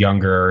a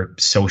younger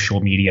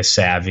social media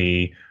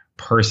savvy,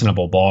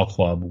 personable ball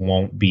club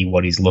won't be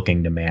what he's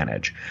looking to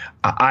manage.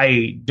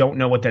 I don't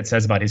know what that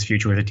says about his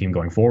future with the team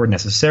going forward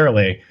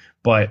necessarily,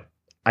 but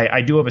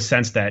I do have a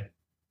sense that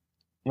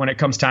when it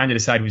comes time to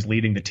decide who's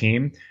leading the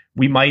team,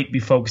 we might be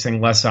focusing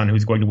less on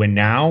who's going to win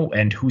now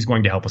and who's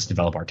going to help us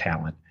develop our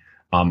talent.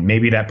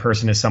 Maybe that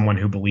person is someone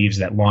who believes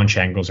that launch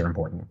angles are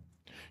important.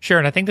 Sure,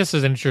 and I think this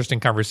is an interesting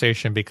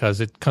conversation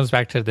because it comes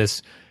back to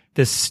this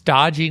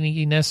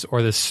stodginess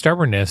or this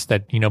stubbornness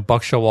that,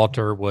 Buck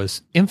Showalter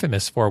was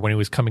infamous for when he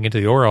was coming into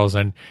the Orioles.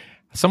 And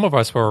some of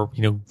us were,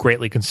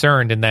 greatly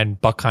concerned, and then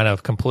Buck kind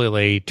of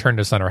completely turned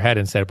us on our head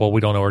and said, well,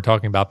 we don't know what we're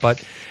talking about.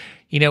 But,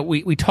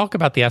 we talk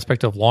about the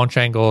aspect of launch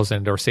angles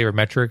and or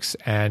sabermetrics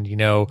and,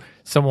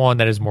 someone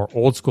that is more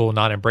old school,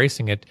 not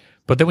embracing it.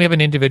 But then we have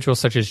an individual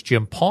such as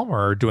Jim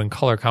Palmer doing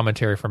color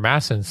commentary for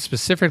MASN,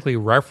 specifically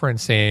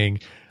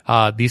referencing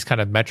these kind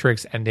of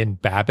metrics and in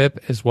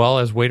BABIP as well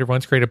as weighted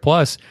runs created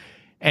plus.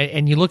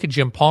 And you look at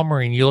Jim Palmer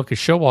and you look at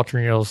Showalter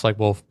and you're just like,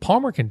 well, if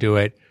Palmer can do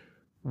it,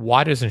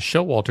 why doesn't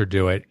Showalter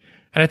do it?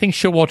 And I think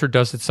Showalter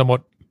does it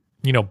somewhat,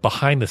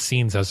 behind the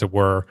scenes, as it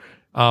were.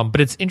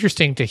 But it's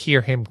interesting to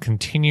hear him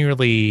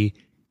continually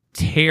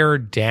tear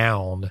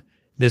down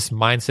this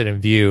mindset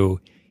and view,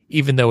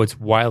 even though it's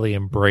widely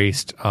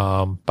embraced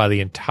by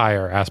the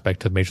entire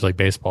aspect of Major League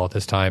Baseball at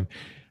this time.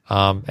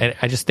 And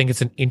I just think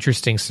it's an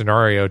interesting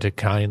scenario to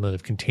kind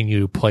of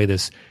continue to play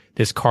this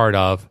card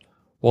of,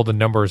 well, the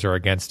numbers are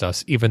against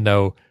us, even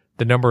though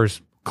the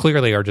numbers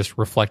clearly are just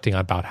reflecting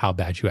about how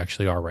bad you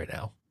actually are right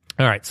now.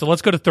 All right, so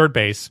let's go to third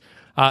base.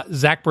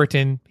 Zach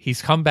Britton,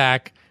 he's come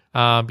back.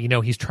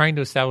 He's trying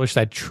to establish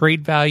that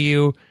trade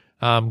value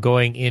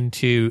going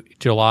into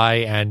July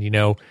and,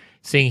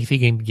 seeing if he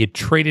can get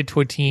traded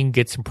to a team,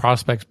 get some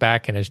prospects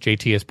back, and as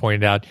JT has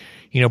pointed out,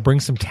 bring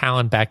some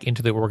talent back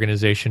into the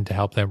organization to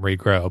help them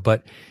regrow.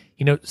 But,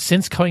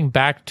 since coming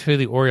back to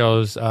the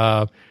Orioles,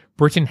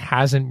 Britton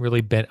hasn't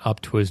really been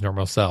up to his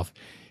normal self.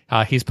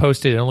 He's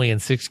posted only in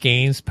 6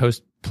 games, played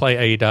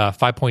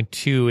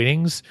 5.2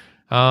 innings.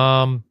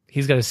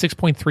 He's got a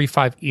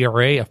 6.35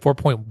 ERA, a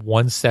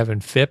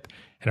 4.17 FIP,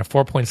 and a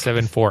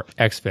 4.74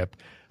 xFIP.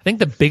 I think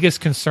the biggest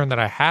concern that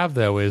I have,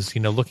 though, is,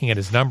 looking at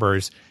his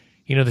numbers,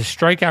 the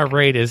strikeout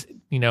rate is,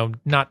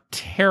 not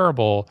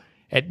terrible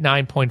at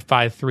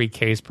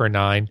 9.53 Ks per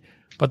 9.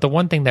 But the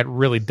one thing that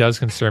really does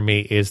concern me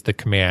is the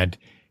command.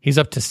 He's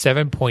up to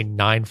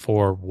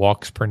 7.94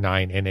 walks per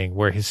 9 inning,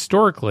 where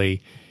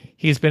historically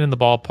he's been in the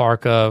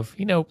ballpark of,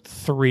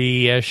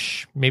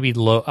 3-ish, maybe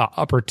low,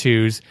 upper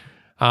 2s.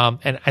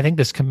 And I think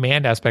this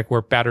command aspect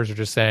where batters are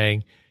just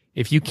saying,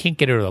 if you can't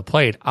get it to the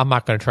plate, I'm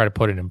not going to try to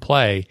put it in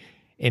play.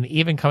 And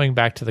even coming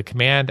back to the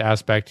command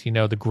aspect,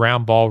 the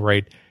ground ball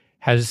rate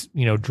has,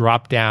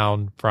 dropped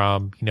down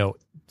from,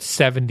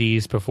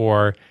 70s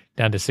before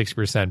down to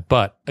 6%.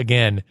 But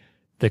again,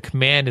 the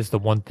command is the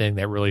one thing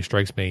that really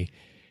strikes me.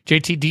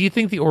 JT, do you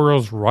think the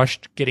Orioles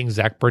rushed getting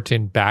Zach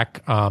Britton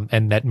back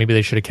and that maybe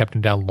they should have kept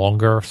him down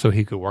longer so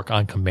he could work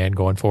on command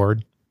going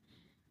forward?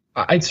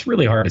 It's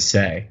really hard to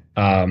say.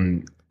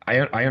 I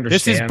understand.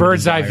 This is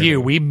bird's eye view.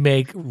 We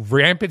make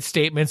rampant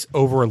statements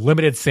over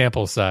limited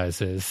sample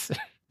sizes.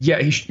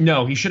 Yeah, he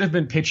should have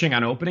been pitching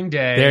on opening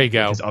day. There you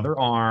go. With his other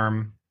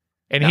arm.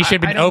 And he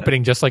should have been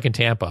opening just like in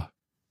Tampa.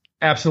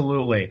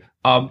 Absolutely.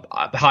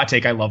 Hot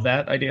take. I love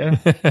that idea.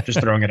 Just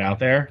throwing it out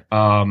there.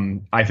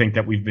 I think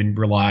that we've been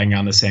relying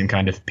on the same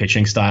kind of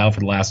pitching style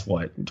for the last,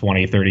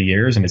 20, 30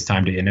 years, and it's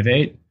time to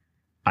innovate.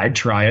 I'd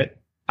try it.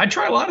 I'd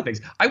try a lot of things.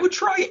 I would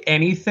try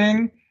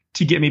anything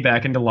to get me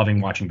back into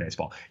loving watching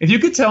baseball. If you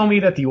could tell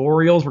me that the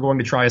Orioles were going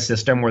to try a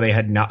system where they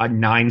had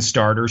 9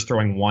 starters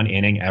throwing 1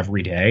 inning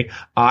every day,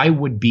 I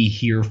would be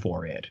here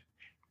for it.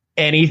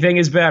 Anything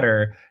is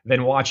better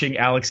than watching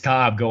Alex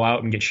Cobb go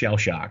out and get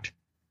shell-shocked.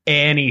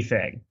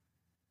 Anything.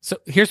 So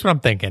here's what I'm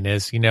thinking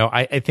is,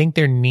 I think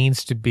there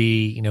needs to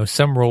be,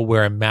 some rule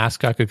where a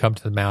mascot could come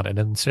to the mound, and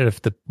instead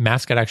of the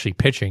mascot actually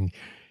pitching,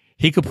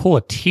 he could pull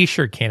a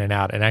T-shirt cannon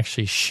out and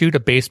actually shoot a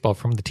baseball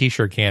from the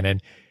T-shirt cannon.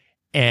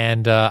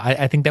 And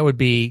I think that would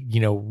be,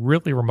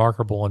 really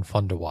remarkable and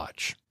fun to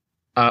watch.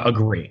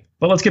 Agree.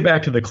 But let's get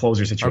back to the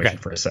closer situation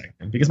for a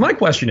second. Because my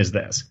question is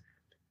this.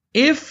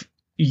 If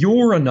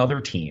you're another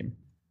team,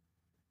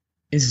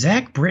 is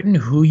Zach Britton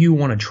who you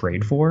want to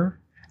trade for?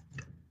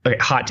 Okay,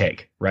 hot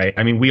take, right?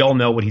 I mean, we all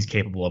know what he's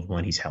capable of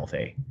when he's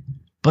healthy.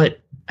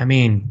 But, I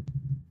mean,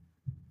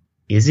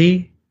 is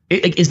he?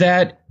 Is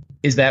that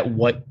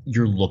what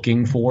you're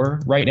looking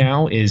for right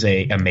now, is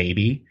a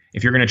maybe?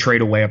 If you're going to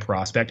trade away a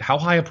prospect, how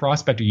high a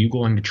prospect are you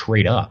going to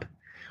trade up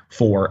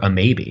for a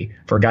maybe?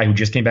 For a guy who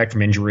just came back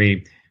from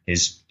injury,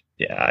 his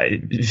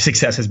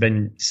success has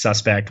been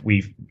suspect.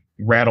 We've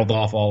rattled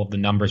off all of the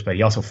numbers, but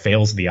he also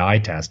fails the eye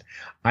test.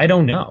 I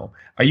don't know.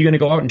 Are you going to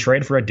go out and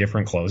trade for a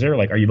different closer?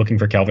 Like, are you looking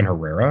for Kelvin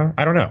Herrera?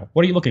 I don't know.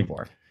 What are you looking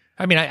for?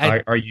 I mean,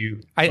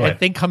 I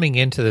think coming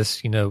into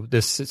this,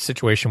 this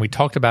situation, we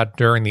talked about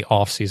during the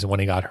offseason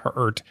when he got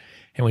hurt,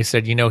 and we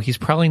said, he's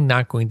probably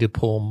not going to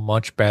pull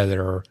much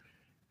better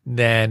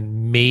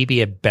than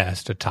maybe at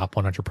best a top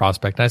 100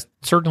 prospect. And I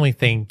certainly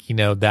think,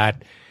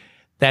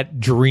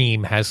 that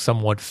dream has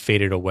somewhat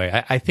faded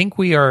away. I think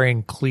we are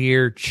in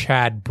clear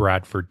Chad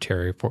Bradford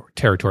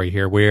territory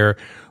here, where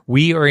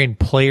we are in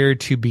player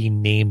to be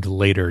named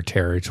later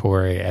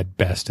territory at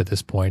best at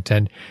this point.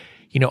 And,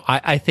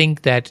 I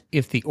think that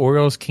if the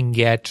Orioles can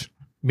get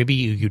maybe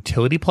a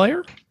utility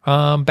player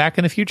back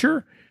in the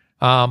future,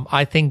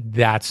 I think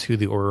that's who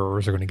the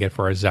Orioles are going to get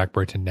for our Zach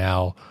Britton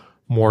now,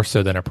 more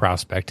so than a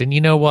prospect. And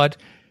you know what?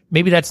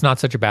 Maybe that's not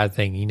such a bad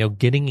thing.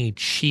 Getting a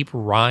cheap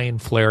Ryan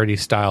Flaherty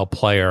style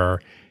player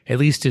at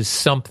least is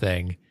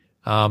something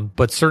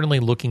But certainly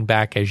looking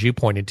back, as you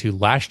pointed to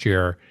last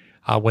year,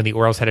 when the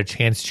Orioles had a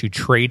chance to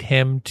trade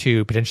him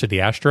to potentially the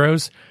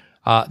Astros,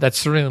 that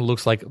certainly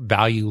looks like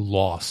value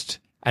lost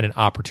at an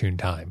opportune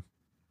time.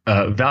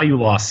 Value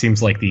loss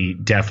seems like the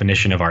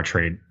definition of our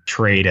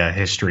trade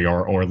history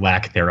or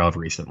lack thereof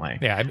recently.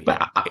 Yeah, I mean,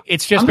 But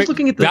it's just, I'm just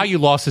looking at the value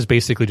loss is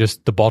basically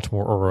just the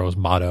Baltimore Orioles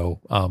motto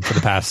for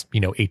the past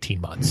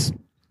 18 months.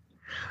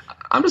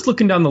 I'm just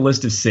looking down the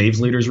list of saves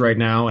leaders right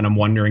now, and I'm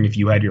wondering if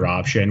you had your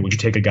option, would you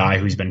take a guy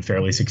who's been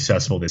fairly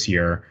successful this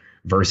year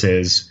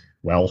versus,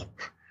 well,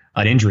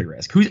 an injury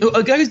risk? Who's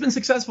a guy who's been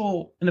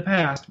successful in the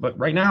past, but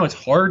right now it's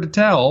hard to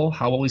tell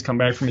how will he's come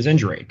back from his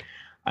injury.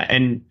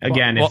 And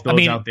again, if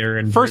those out there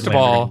and first of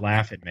all,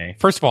 laugh at me.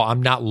 First of all,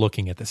 I'm not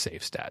looking at the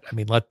save stat. I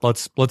mean,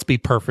 let's be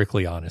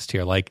perfectly honest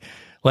here. Like,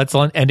 let's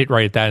end it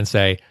right at that and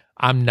say,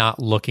 I'm not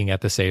looking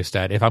at the save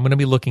stat. If I'm going to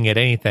be looking at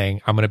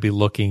anything, I'm going to be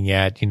looking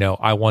at,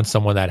 I want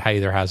someone that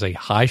either has a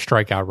high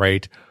strikeout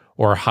rate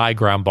or a high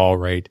ground ball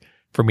rate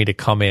for me to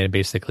come in and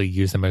basically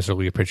use them as a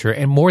relief pitcher.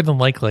 And more than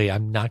likely,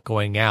 I'm not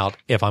going out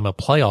if I'm a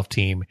playoff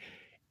team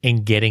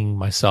and getting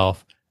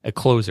myself a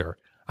closer.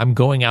 I'm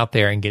going out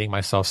there and getting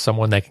myself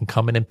someone that can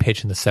come in and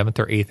pitch in the 7th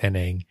or 8th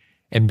inning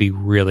and be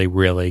really,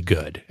 really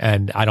good.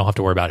 And I don't have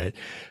to worry about it.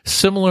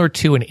 Similar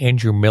to an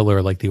Andrew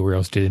Miller like the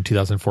Orioles did in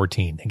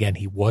 2014. Again,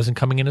 he wasn't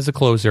coming in as a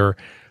closer,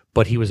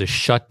 but he was a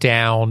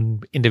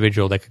shutdown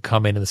individual that could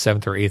come in the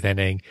 7th or 8th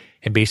inning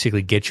and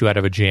basically get you out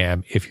of a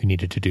jam if you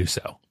needed to do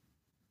so.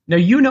 Now,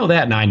 you know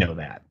that and I know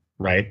that,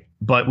 right?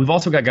 But we've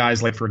also got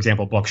guys like, for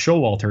example, Buck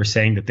Showalter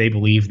saying that they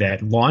believe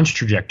that launch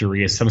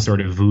trajectory is some sort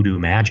of voodoo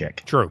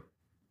magic. True.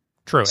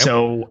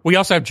 So and we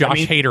also have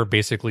Josh Hader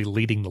basically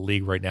leading the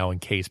league right now in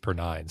Ks per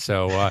 9.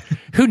 So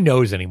who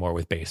knows anymore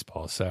with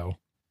baseball? So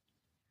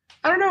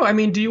I don't know. I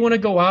mean, do you want to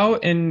go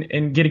out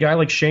and get a guy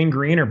like Shane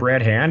Green or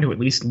Brad Hand, who at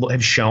least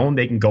have shown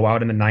they can go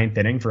out in the 9th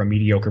inning for a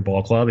mediocre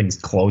ball club and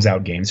close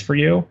out games for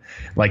you?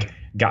 Like,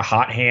 got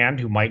Hot Hand,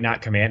 who might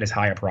not command as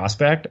high a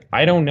prospect.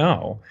 I don't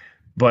know,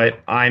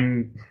 but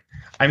I'm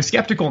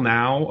skeptical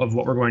now of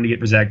what we're going to get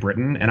for Zach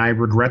Britton, and I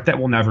regret that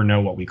we'll never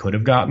know what we could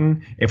have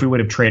gotten if we would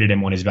have traded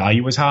him when his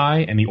value was high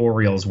and the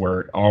Orioles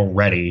were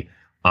already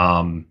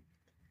down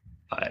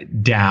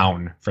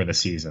for the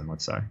season,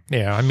 let's say.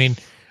 Yeah, I mean,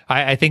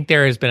 I think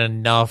there has been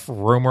enough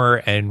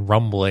rumor and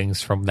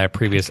rumblings from that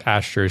previous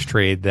Astros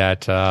trade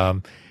that,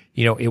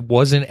 it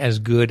wasn't as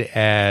good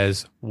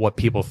as what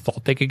people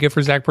thought they could get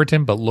for Zach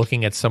Britton, but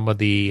looking at some of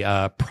the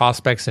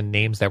prospects and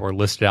names that were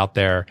listed out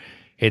there,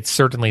 it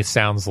certainly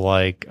sounds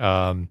like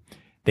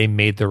they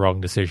made the wrong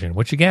decision,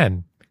 which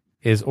again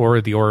is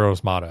the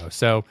Orioles motto.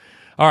 So,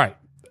 all right,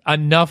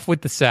 enough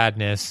with the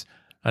sadness,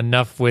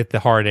 enough with the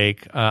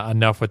heartache,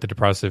 enough with the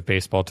depressive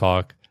baseball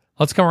talk.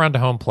 Let's come around to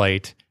home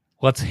plate.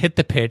 Let's hit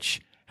the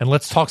pitch and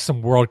let's talk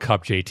some World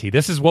Cup, JT.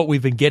 This is what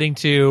we've been getting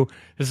to.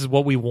 This is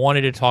what we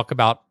wanted to talk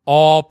about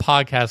all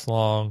podcast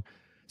long.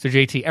 So,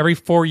 JT, every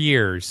 4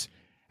 years,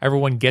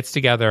 everyone gets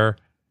together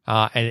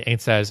and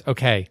says,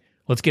 okay,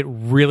 let's get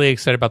really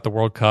excited about the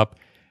World Cup.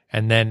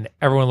 And then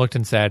everyone looked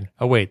and said,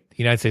 oh, wait, the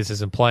United States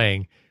isn't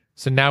playing.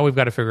 So now we've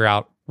got to figure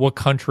out what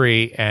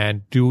country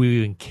and do we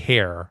even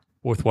care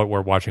with what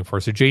we're watching for.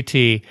 So,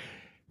 JT,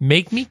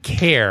 make me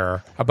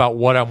care about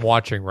what I'm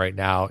watching right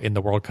now in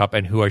the World Cup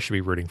and who I should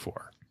be rooting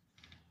for.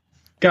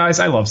 Guys,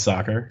 I love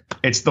soccer.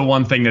 It's the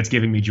one thing that's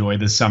giving me joy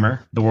this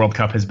summer. The World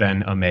Cup has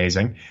been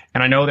amazing.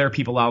 And I know there are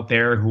people out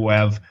there who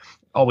have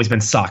always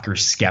been soccer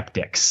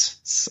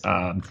skeptics.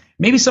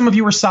 Maybe some of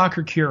you are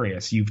soccer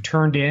curious. You've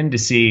turned in to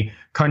see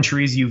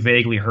countries you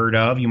vaguely heard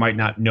of. You might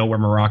not know where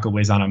Morocco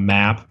is on a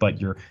map, but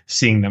you're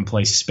seeing them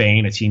play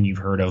Spain, a team you've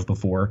heard of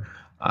before.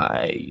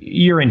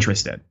 You're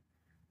interested.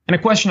 And a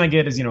question I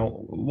get is,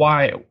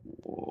 why?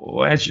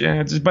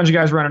 It's a bunch of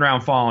guys running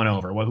around falling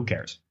over. Well, who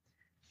cares?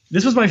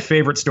 This was my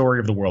favorite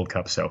story of the World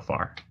Cup so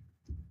far.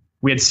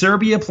 We had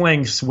Serbia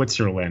playing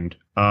Switzerland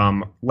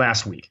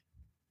last week.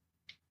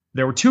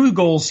 There were 2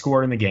 goals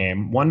scored in the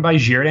game, one by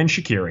Xherdan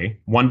Shaqiri,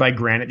 one by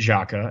Granit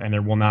Xhaka, and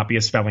there will not be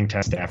a spelling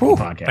test after the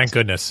podcast. Thank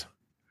goodness.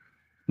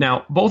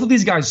 Now, both of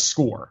these guys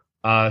score.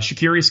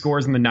 Shaqiri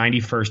scores in the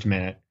 91st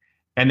minute,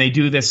 and they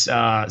do this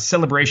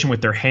celebration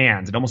with their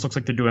hands. It almost looks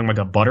like they're doing like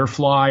a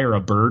butterfly or a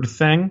bird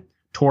thing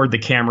toward the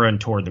camera and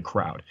toward the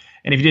crowd.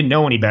 And if you didn't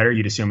know any better,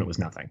 you'd assume it was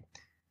nothing.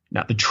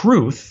 Now, the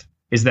truth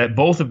is that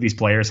both of these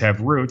players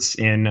have roots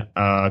in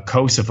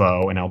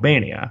Kosovo and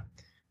Albania.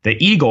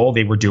 The eagle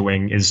they were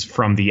doing is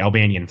from the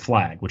Albanian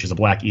flag, which is a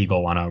black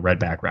eagle on a red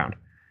background.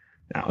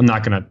 Now, I'm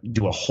not going to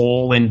do a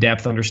whole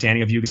in-depth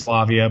understanding of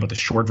Yugoslavia, but the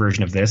short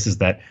version of this is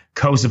that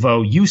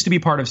Kosovo used to be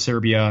part of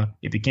Serbia.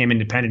 It became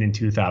independent in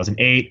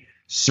 2008.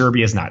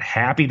 Serbia is not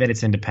happy that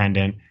it's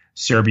independent.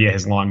 Serbia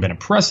has long been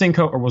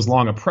was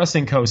long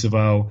oppressing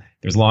Kosovo.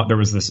 There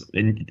was this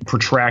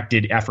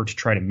protracted effort to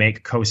try to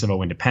make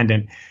Kosovo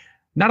independent.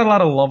 Not a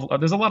lot of love.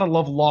 There's a lot of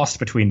love lost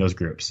between those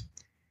groups.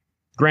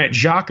 Granit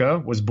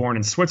Xhaka was born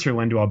in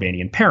Switzerland to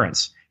Albanian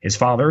parents. His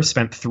father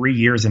spent 3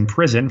 years in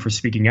prison for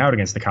speaking out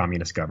against the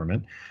communist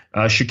government.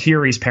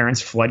 Shaqiri's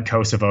parents fled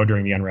Kosovo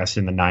during the unrest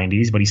in the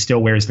 90s, but he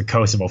still wears the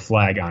Kosovo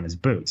flag on his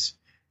boots.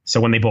 So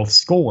when they both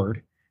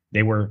scored,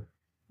 they were,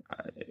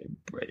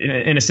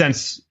 in a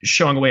sense,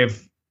 showing a way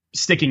of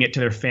sticking it to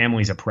their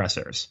family's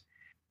oppressors.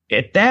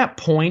 At that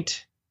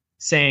point,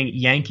 saying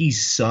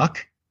Yankees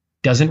suck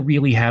doesn't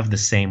really have the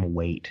same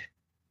weight.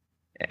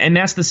 And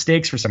that's the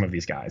stakes for some of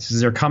these guys.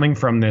 They're coming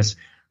from this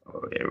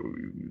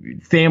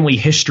family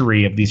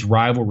history of these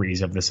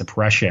rivalries, of this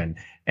oppression,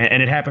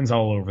 and it happens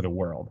all over the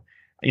world.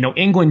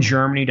 England,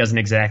 Germany doesn't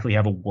exactly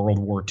have a World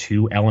War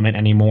II element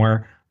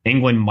anymore.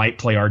 England might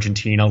play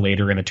Argentina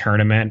later in a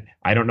tournament.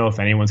 I don't know if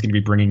anyone's going to be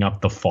bringing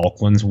up the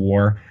Falklands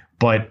War,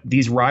 but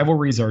these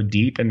rivalries are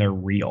deep and they're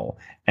real,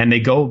 and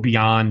they go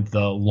beyond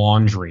the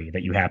laundry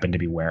that you happen to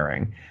be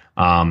wearing.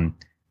 I'm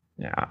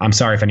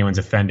sorry if anyone's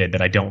offended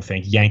that I don't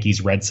think Yankees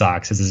Red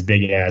Sox is as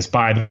big as,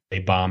 by the way, they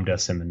bombed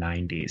us in the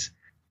 90s.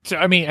 So,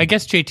 I mean, I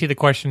guess, JT, the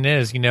question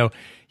is,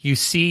 you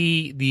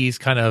see these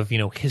kind of,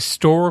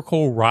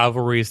 historical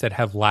rivalries that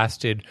have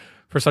lasted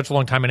for such a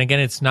long time. And again,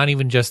 it's not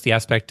even just the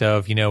aspect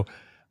of,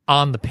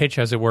 on the pitch,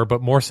 as it were,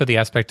 but more so the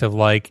aspect of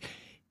like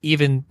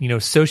even,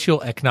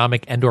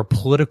 socioeconomic and or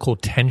political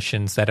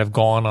tensions that have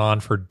gone on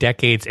for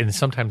decades and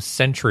sometimes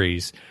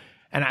centuries.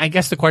 And I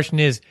guess the question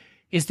is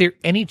there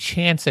any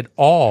chance at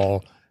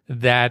all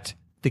that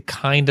the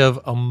kind of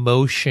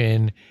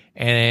emotion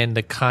and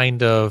the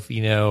kind of,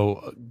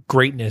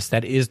 greatness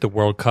that is the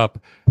World Cup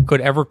could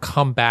ever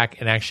come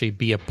back and actually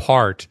be a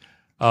part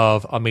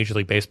of a Major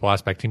League Baseball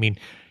aspect? I mean,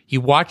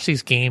 you watch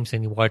these games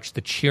and you watch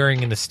the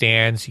cheering in the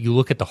stands, you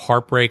look at the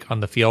heartbreak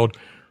on the field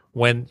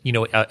when,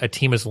 a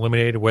team is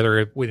eliminated, whether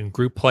in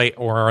group play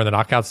or in the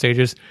knockout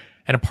stages.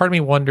 And a part of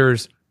me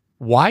wonders,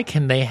 why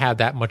can they have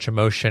that much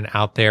emotion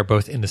out there,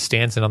 both in the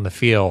stands and on the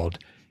field?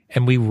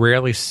 And we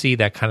rarely see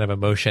that kind of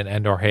emotion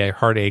and or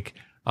heartache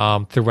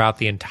throughout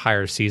the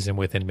entire season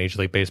within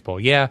Major League Baseball.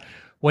 Yeah,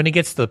 when it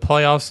gets to the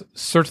playoffs,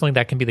 certainly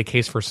that can be the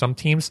case for some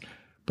teams.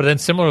 But then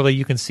similarly,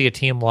 you can see a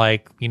team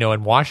like,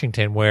 in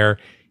Washington where,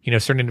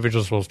 certain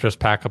individuals will just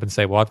pack up and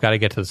say, well, I've got to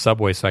get to the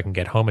subway so I can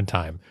get home in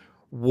time.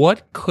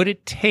 What could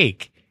it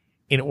take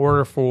in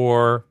order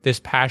for this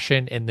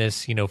passion and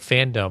this,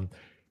 fandom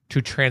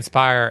to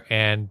transpire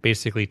and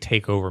basically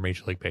take over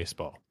Major League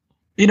Baseball?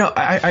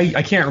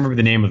 I can't remember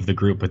the name of the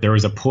group, but there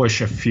was a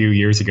push a few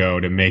years ago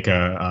to make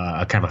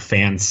a kind of a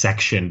fan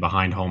section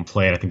behind home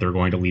plate. I think they were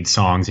going to lead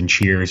songs and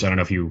cheers. I don't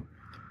know if you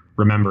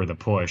remember the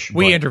push.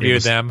 We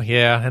interviewed them,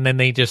 yeah, and then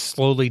they just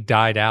slowly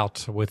died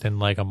out within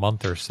like a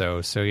month or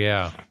so. So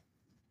yeah.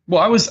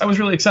 Well, I was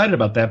really excited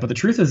about that, but the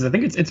truth is, I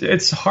think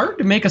it's hard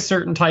to make a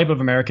certain type of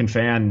American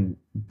fan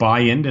buy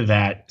into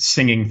that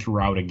singing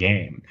throughout a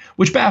game,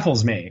 which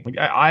baffles me. Like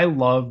I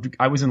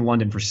was in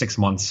London for 6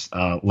 months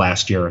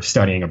last year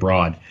studying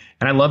abroad,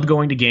 and I loved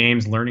going to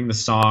games, learning the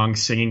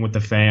songs, singing with the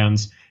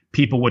fans.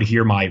 People would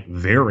hear my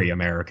very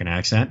American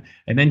accent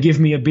and then give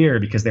me a beer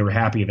because they were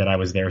happy that I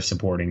was there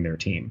supporting their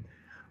team.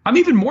 I'm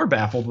even more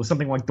baffled with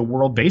something like the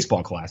World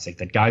Baseball Classic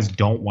that guys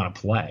don't want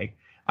to play.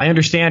 I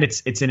understand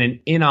it's in an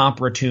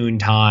inopportune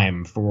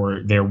time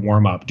for their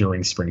warm-up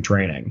during spring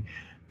training,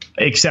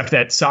 except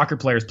that soccer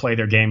players play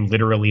their game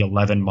literally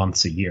 11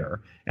 months a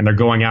year, and they're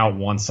going out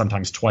once,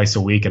 sometimes twice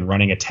a week and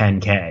running a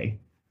 10K.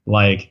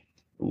 Like,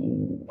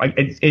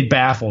 it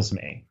baffles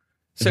me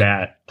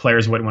that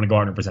players wouldn't want to go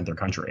out and represent their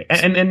country.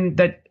 And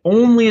that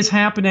only is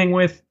happening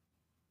with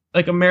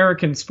like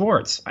American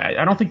sports.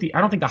 I don't think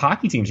the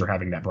hockey teams are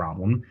having that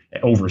problem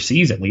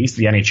overseas. At least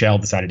the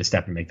NHL decided to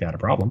step and make that a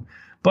problem.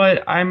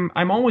 But I'm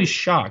always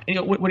shocked.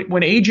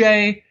 When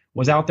AJ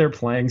was out there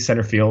playing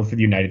center field for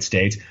the United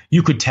States,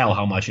 you could tell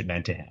how much it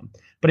meant to him.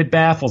 But it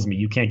baffles me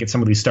you can't get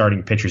some of these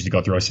starting pitchers to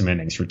go throw some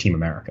innings for Team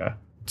America.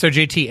 So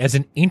JT, as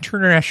an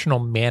international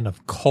man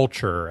of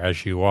culture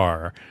as you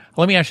are,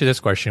 let me ask you this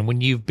question: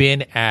 when you've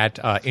been at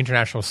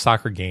international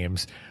soccer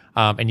games,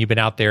 and you've been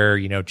out there,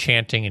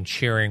 chanting and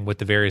cheering with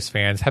the various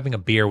fans, having a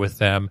beer with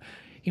them,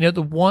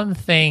 the one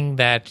thing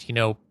that,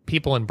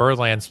 people in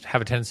Birdlands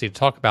have a tendency to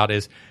talk about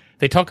is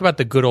they talk about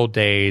the good old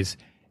days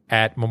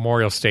at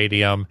Memorial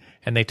Stadium,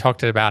 and they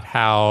talked about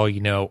how,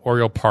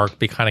 Oriole Park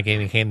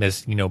became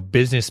this,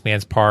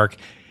 businessman's park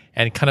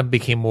and kind of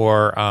became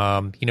more,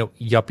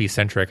 yuppie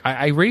centric.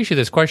 I raise you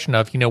this question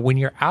of, when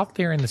you're out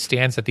there in the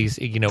stands at these,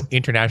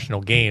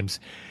 international games,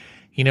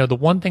 the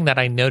one thing that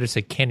I notice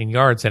at Camden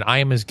Yards, and I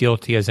am as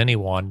guilty as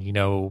anyone,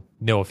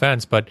 no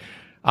offense, but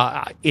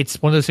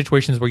it's one of those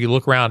situations where you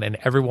look around and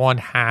everyone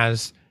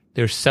has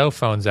their cell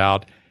phones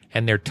out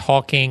and they're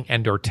talking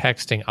and or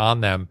texting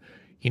on them.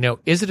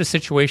 Is it a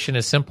situation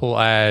as simple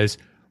as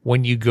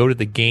when you go to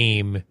the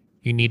game,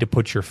 you need to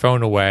put your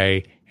phone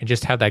away and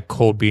just have that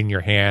cold beer in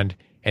your hand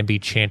and be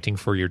chanting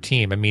for your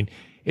team? I mean,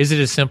 is it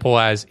as simple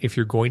as if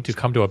you're going to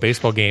come to a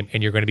baseball game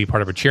and you're going to be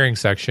part of a cheering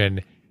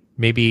section,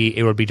 maybe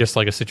it would be just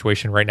like a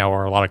situation right now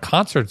where a lot of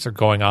concerts are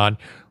going on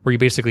where you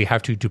basically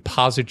have to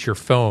deposit your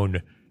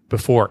phone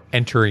before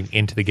entering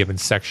into the given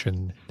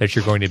section that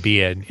you're going to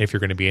be in if you're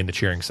going to be in the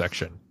cheering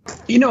section?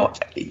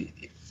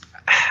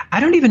 I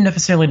don't even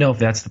necessarily know if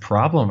that's the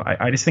problem.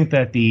 I just think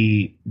that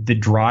the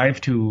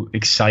drive to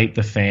excite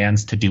the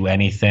fans to do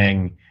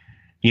anything,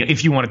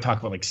 if you want to talk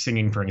about like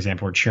singing, for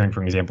example, or cheering,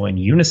 for example, in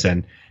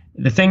unison,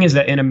 the thing is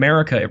that in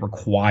America, it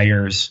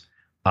requires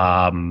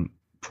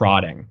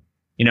prodding.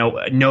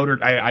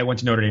 I went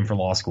to Notre Dame for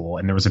law school,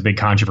 and there was a big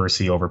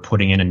controversy over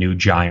putting in a new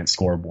giant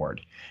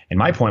scoreboard. And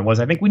my point was,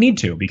 I think we need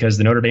to, because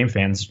the Notre Dame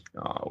fans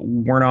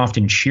weren't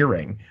often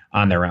cheering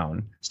on their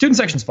own. Student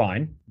section's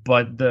fine,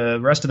 but the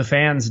rest of the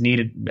fans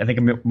needed, I think,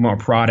 a bit more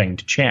prodding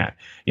to chant.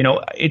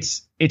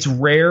 It's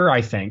rare,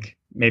 I think,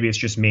 maybe it's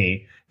just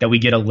me, that we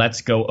get a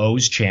 "Let's Go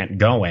O's" chant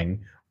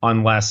going,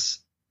 unless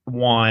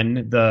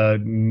one, the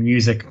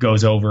music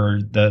goes over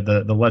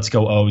the "Let's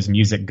Go O's"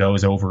 music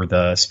goes over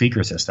the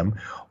speaker system,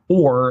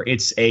 or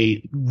it's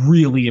a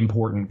really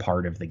important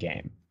part of the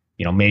game.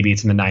 Maybe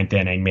it's in the ninth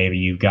inning, maybe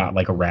you've got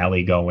like a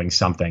rally going,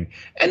 something.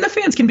 And the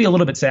fans can be a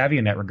little bit savvy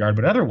in that regard,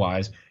 but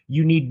otherwise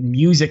you need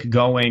music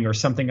going or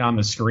something on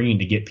the screen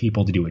to get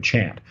people to do a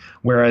chant.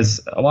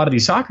 Whereas a lot of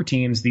these soccer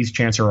teams, these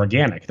chants are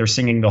organic. They're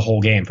singing the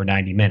whole game for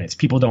 90 minutes.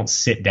 People don't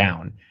sit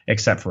down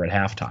except for at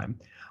halftime.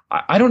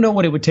 I don't know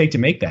what it would take to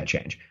make that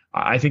change.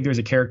 I think there's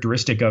a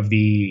characteristic of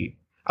I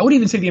wouldn't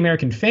even say the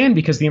American fan,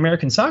 because the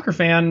American soccer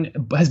fan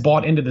has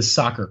bought into the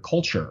soccer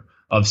culture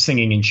of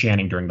singing and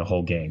chanting during the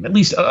whole game, at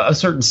least a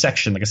certain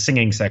section, like a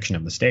singing section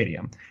of the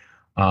stadium.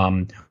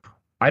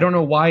 I don't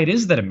know why it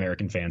is that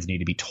American fans need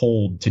to be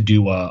told to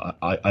do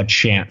a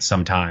chant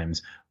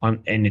sometimes.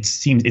 And it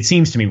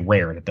seems to me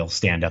rare that they'll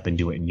stand up and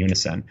do it in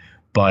unison.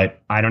 But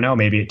I don't know,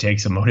 maybe it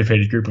takes a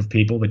motivated group of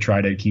people to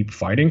try to keep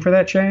fighting for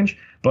that change.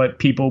 But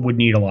people would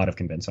need a lot of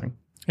convincing.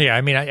 Yeah,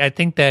 I mean, I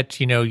think that,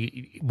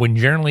 when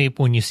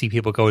you see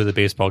people go to the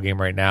baseball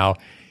game right now,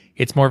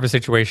 it's more of a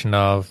situation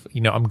of,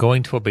 I'm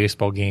going to a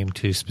baseball game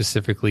to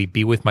specifically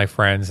be with my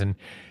friends and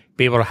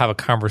be able to have a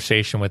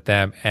conversation with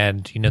them.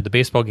 And, the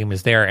baseball game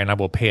is there and I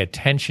will pay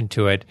attention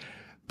to it,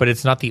 but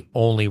it's not the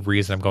only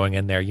reason I'm going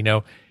in there.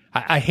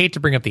 I hate to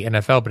bring up the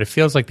NFL, but it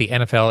feels like the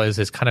NFL is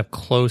as kind of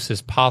close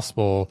as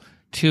possible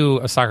to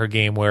a soccer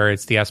game, where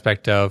it's the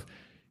aspect of,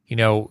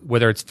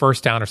 whether it's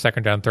first down or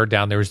second down, third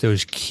down, there's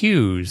those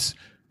cues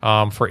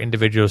for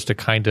individuals to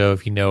kind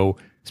of,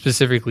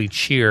 specifically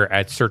cheer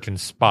at certain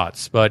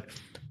spots. But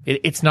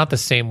it's not the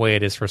same way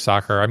it is for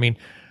soccer. I mean,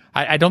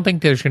 I don't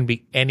think there's going to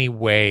be any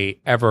way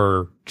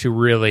ever to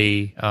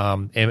really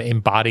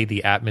embody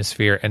the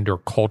atmosphere and or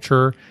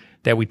culture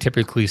that we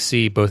typically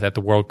see both at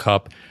the World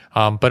Cup,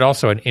 but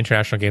also in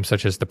international games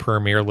such as the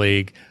Premier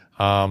League.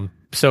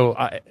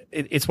 So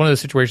it's one of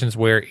those situations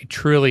where it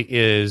truly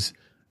is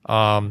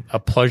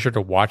a pleasure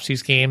to watch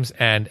these games.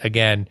 And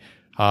again,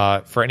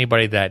 for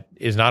anybody that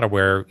is not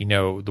aware,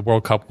 the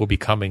World Cup will be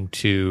coming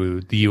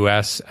to the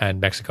U.S. and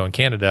Mexico and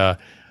Canada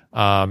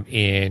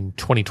in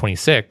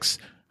 2026.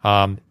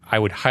 I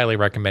would highly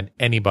recommend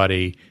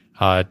anybody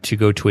to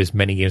go to as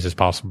many games as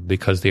possible,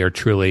 because they are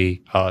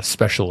truly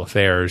special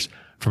affairs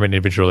from an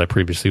individual that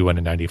previously went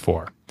in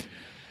 94.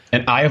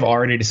 And I have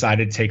already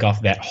decided to take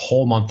off that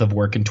whole month of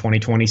work in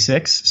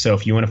 2026. So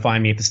if you want to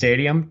find me at the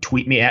stadium,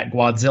 tweet me at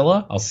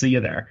Guadzilla. I'll see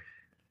you there.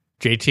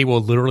 JT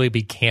will literally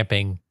be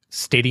camping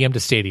stadium to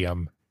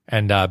stadium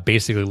and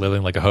basically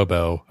living like a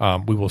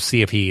hobo. We will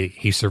see if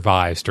he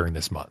survives during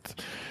this month.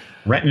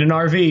 Renting an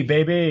RV,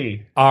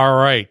 baby. All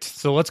right.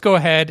 So let's go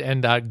ahead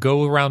and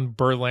go around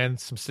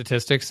Birdland, some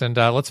statistics, and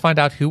let's find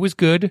out who was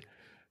good,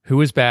 who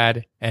was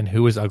bad, and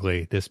who was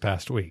ugly this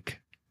past week.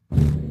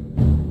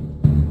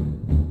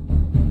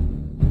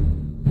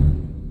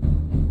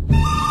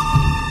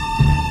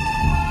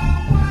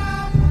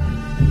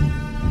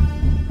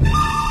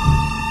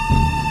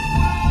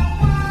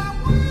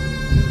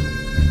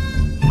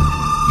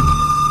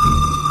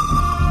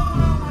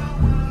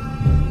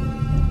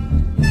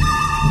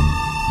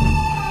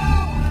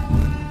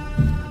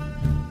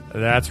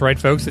 That's right,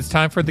 folks. It's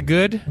time for the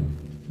good,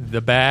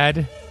 the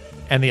bad,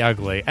 and the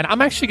ugly. And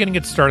I'm actually going to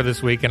get started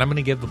this week, and I'm going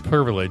to give the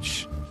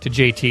privilege to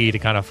JT to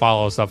kind of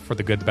follow us up for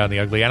the good, the bad, and the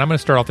ugly. And I'm going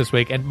to start off this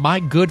week, and my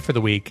good for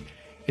the week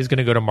is going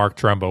to go to Mark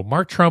Trumbo.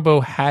 Mark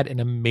Trumbo had an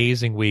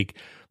amazing week,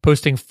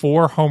 posting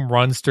 4 home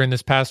runs during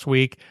this past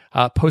week,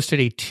 posted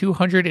a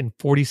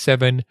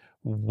 247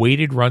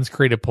 weighted runs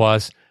created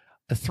plus,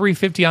 a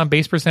 350 on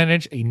base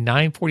percentage, a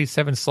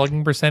 947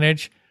 slugging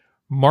percentage.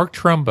 Mark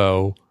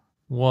Trumbo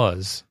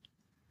was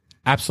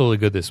absolutely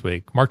good this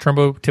week. Mark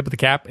Trumbo, tip of the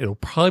cap. It'll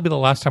probably be the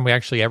last time we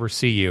actually ever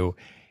see you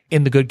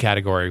in the good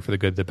category for the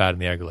good, the bad,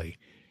 and the ugly.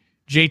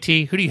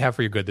 JT, who do you have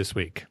for your good this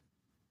week?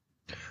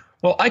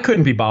 Well, I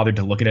couldn't be bothered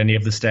to look at any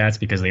of the stats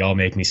because they all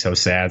make me so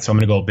sad, so I'm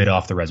going to go a bit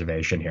off the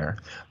reservation here.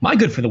 My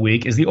good for the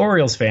week is the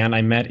Orioles fan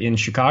I met in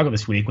Chicago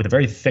this week with a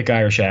very thick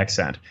Irish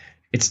accent.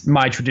 It's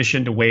my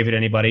tradition to wave at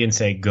anybody and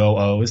say "Go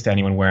O's" to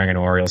anyone wearing an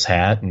Orioles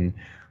hat, and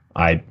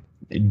I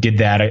did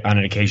that on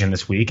an occasion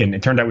this week, and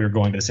it turned out we were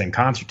going to the same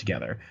concert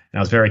together. And I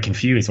was very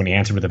confused when he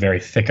answered with a very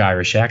thick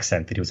Irish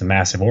accent that he was a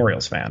massive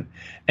Orioles fan.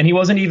 And he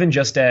wasn't even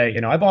just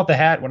I bought the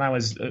hat when I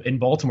was in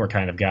Baltimore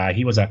kind of guy.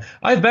 He was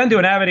I've been to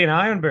an Aberdeen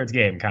Ironbirds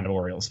game kind of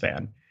Orioles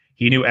fan.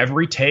 He knew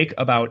every take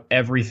about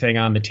everything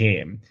on the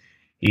team.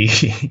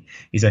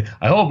 He said,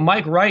 "I hope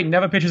Mike Wright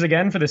never pitches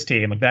again for this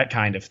team," like that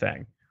kind of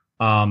thing.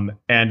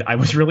 And I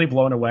was really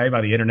blown away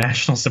by the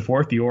international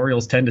support the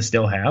Orioles tend to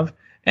still have.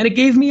 And it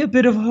gave me a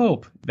bit of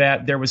hope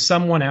that there was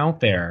someone out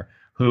there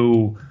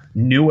who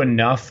knew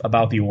enough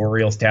about the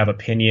Orioles to have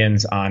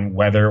opinions on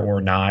whether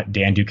or not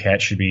Dan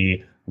Duquette should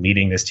be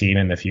leading this team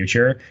in the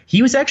future.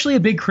 He was actually a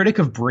big critic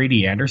of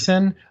Brady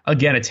Anderson.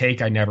 Again, a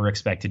take I never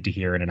expected to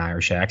hear in an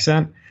Irish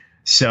accent.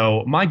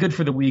 So my good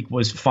for the week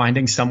was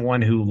finding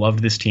someone who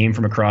loved this team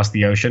from across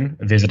the ocean,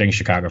 visiting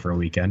Chicago for a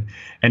weekend,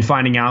 and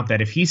finding out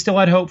that if he still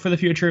had hope for the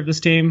future of this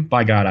team,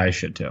 by God, I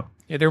should too.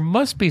 Yeah, there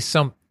must be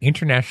some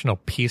international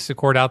peace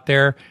accord out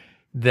there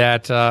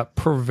that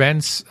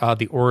prevents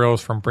the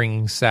Orioles from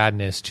bringing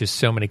sadness to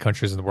so many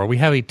countries in the world. We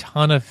have a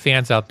ton of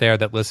fans out there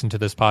that listen to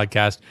this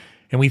podcast,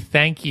 and we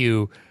thank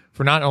you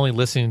for not only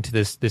listening to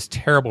this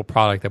terrible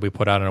product that we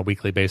put out on a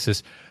weekly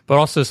basis, but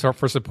also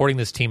for supporting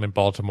this team in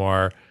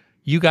Baltimore.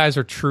 You guys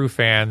are true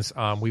fans.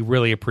 We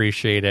really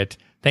appreciate it.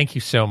 Thank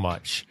you so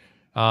much.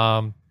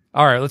 All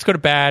right, let's go to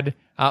bad.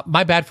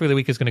 My bad for the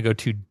week is going to go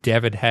to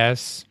David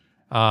Hess.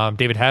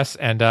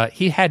 And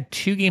he had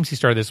 2 games he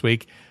started this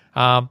week.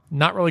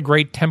 Not really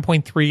great,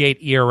 10.38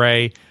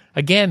 ERA.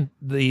 Again,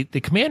 the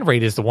command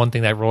rate is the one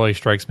thing that really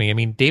strikes me. I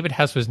mean, David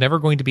Hess was never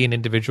going to be an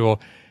individual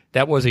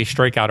that was a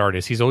strikeout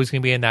artist. He's always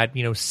going to be in that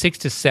 6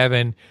 to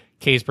 7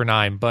 Ks per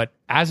 9. But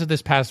as of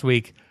this past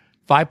week,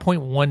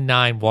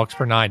 5.19 walks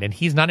per 9, and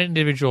he's not an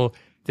individual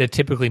that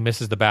typically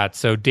misses the bat.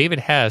 So David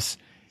Hess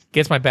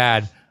gets my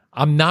bad.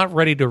 I'm not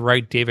ready to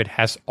write David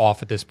Hess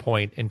off at this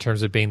point in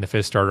terms of being the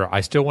 5th starter.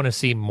 I still want to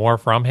see more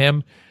from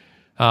him,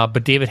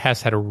 but David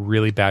Hess had a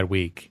really bad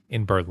week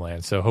in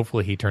Birdland, so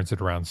hopefully he turns it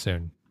around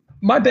soon.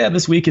 My bad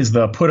this week is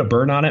the put a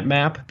burn on it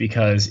map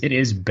because it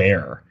is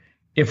bare.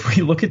 If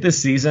we look at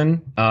this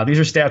season, these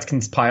are stats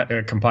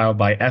compiled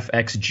by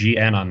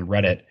FXGN on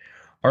Reddit.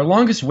 Our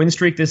longest win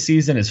streak this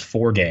season is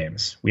 4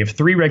 games. We have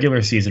 3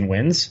 regular season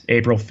wins,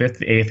 April 5th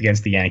to 8th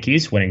against the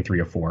Yankees, winning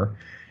 3 of 4,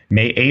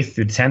 May 8th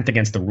through 10th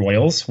against the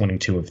Royals, winning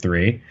 2 of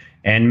 3,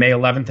 and May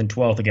 11th and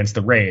 12th against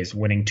the Rays,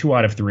 winning 2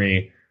 out of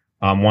 3,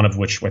 one of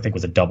which I think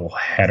was a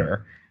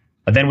doubleheader.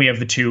 Then we have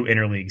the 2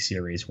 interleague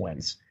series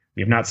wins.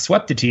 We have not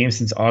swept a team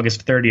since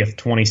August 30th,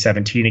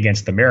 2017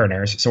 against the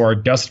Mariners, so our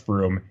dust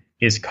broom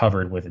is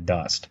covered with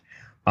dust.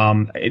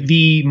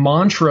 The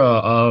mantra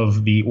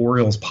of the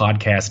Orioles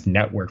podcast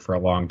network for a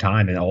long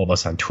time, and all of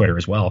us on Twitter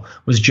as well,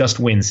 was just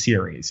win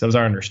series. That was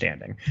our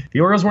understanding. The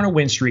Orioles weren't a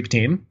win streak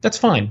team. That's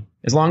fine.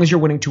 As long as you're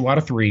winning 2 out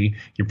of 3,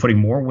 you're putting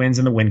more wins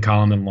in the win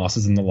column than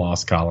losses in the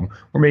loss column.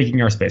 We're making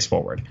our space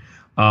forward.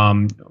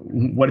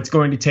 What it's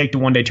going to take to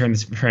one day turn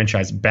this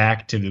franchise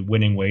back to the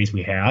winning ways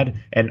we had.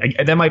 And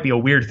that might be a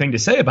weird thing to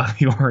say about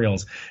the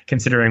Orioles,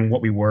 considering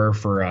what we were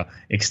for an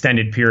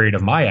extended period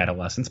of my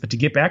adolescence. But to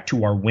get back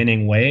to our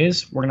winning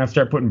ways, we're going to have to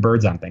start putting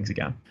birds on things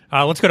again.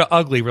 Let's go to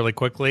ugly really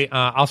quickly.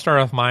 I'll start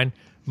off mine.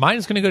 Mine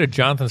is going to go to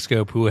Jonathan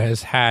Scope, who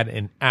has had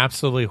an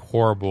absolutely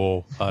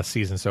horrible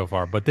season so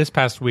far. But this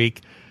past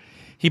week,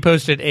 he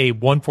posted a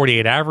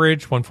 148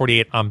 average,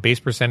 148 on base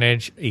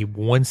percentage, a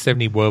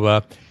 170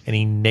 WOBA, and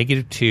a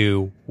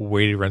 -2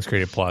 weighted runs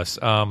created plus.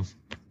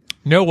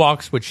 No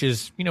walks, which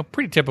is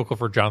pretty typical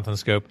for Jonathan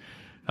Scope.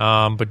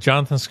 But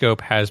Jonathan Scope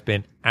has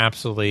been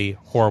absolutely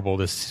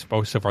horrible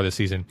so far this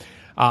season.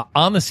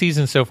 On the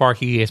season so far,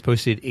 he has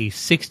posted a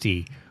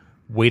 60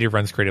 weighted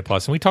runs created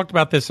plus. And we talked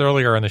about this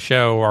earlier on the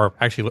show, or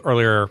actually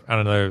earlier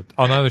on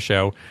another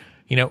show.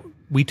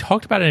 We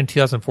talked about it in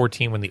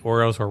 2014 when the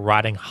Orioles were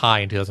riding high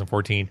in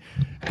 2014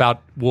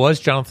 about was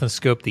Jonathan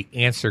Scope the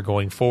answer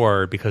going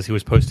forward because he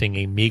was posting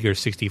a meager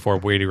 64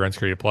 weighted runs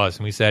created plus.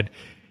 And we said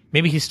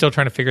maybe he's still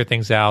trying to figure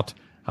things out.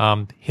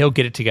 He'll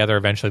get it together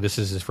eventually. This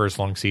is his first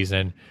long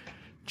season.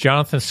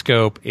 Jonathan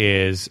Scope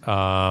is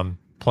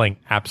playing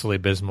absolutely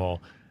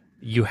abysmal.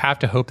 You have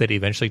to hope that he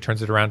eventually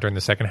turns it around during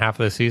the second half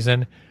of the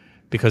season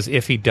because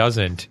if he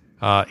doesn't,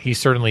 he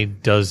certainly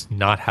does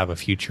not have a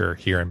future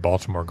here in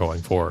Baltimore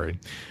going forward.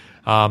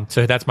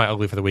 So that's my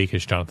ugly for the week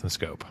is Jonathan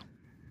Scope.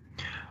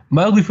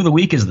 My ugly for the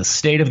week is the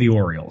state of the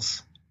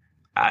Orioles.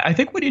 I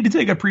think we need to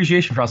take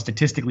appreciation for how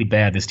statistically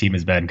bad this team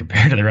has been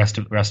compared to the rest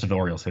of the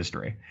Orioles'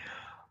 history.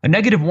 A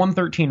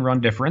 -113 run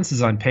difference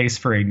is on pace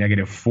for a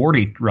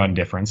 -40 run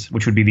difference,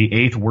 which would be the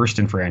 8th worst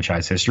in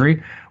franchise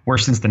history,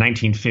 worse since the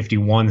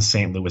 1951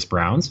 St. Louis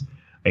Browns.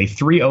 A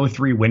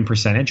 .303 win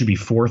percentage would be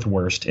 4th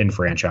worst in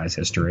franchise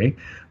history,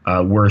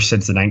 worse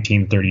since the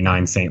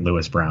 1939 St.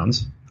 Louis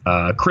Browns.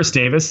 Chris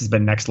Davis has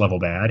been next level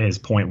bad. His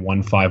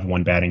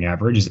 .151 batting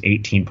average is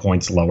 18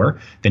 points lower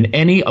than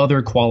any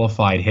other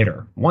qualified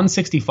hitter.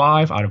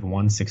 165 out of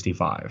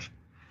 165.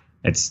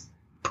 It's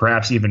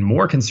perhaps even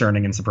more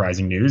concerning and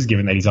surprising news,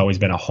 given that he's always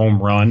been a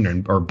home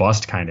run or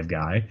bust kind of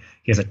guy.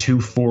 He has a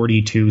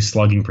 .242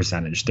 slugging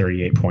percentage,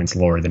 38 points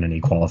lower than any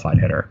qualified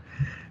hitter.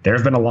 There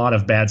have been a lot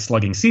of bad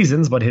slugging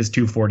seasons, but his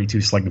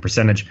 .242 slugging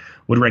percentage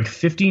would rank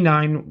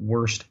 59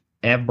 worst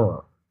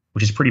ever,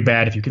 which is pretty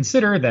bad if you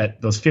consider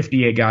that those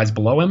 58 guys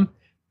below him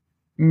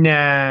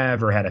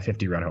never had a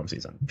 50 home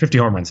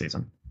run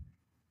season.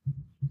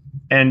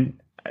 And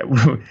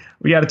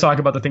We got to talk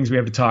about the things we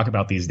have to talk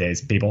about these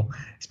days, people,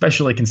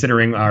 especially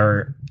considering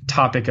our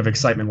topic of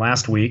excitement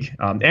last week.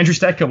 Andrew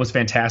Stetka was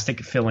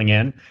fantastic filling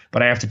in,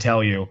 but I have to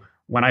tell you,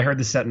 when I heard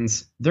the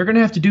sentence, they're going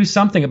to have to do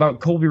something about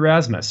Colby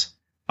Rasmus,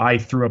 I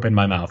threw up in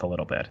my mouth a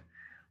little bit.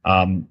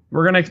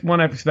 We're going to want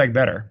to expect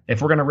better.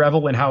 If we're going to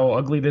revel in how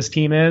ugly this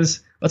team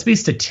is, let's be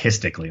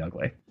statistically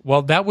ugly.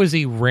 Well, that was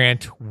a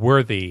rant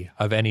worthy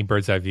of any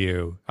bird's eye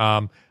view.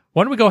 Why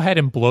don't we go ahead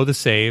and blow the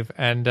save?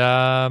 And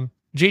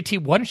JT,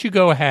 why don't you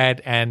go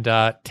ahead and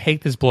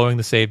take this blowing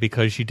the save,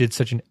 because you did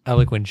such an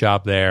eloquent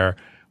job there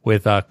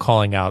with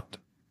calling out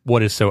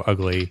what is so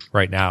ugly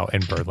right now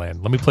in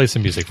Birdland. Let me play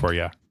some music for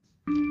you.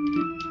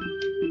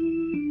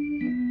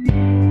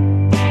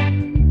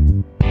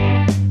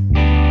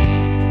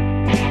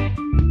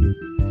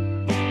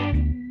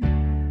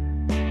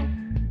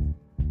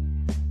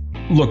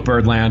 Look,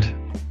 Birdland,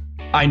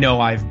 I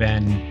know I've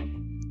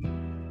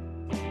been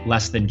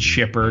less than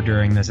chipper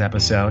during this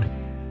episode.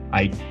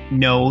 I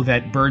know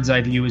that bird's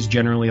eye view is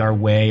generally our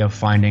way of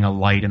finding a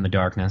light in the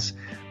darkness,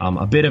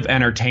 a bit of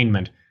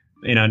entertainment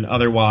in an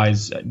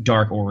otherwise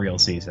dark Oriole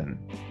season.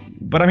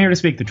 But I'm here to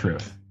speak the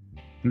truth.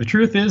 And the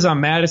truth is I'm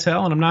mad as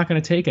hell and I'm not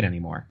going to take it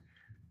anymore.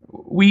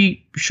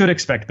 We should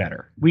expect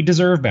better. We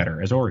deserve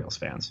better as Orioles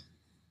fans.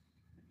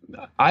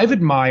 I've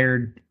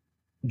admired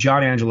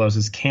John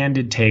Angelos'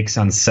 candid takes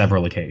on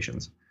several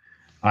occasions.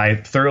 I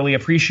thoroughly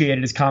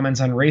appreciated his comments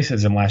on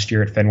racism last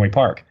year at Fenway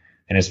Park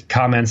and his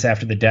comments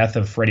after the death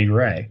of Freddie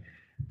Gray.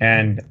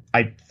 And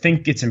I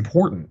think it's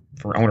important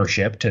for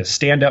ownership to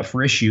stand up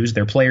for issues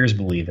their players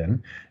believe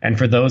in, and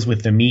for those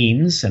with the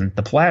means and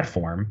the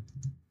platform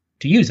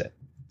to use it.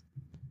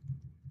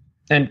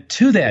 And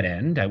to that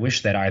end, I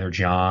wish that either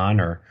John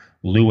or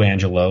Lou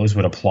Angelos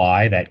would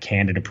apply that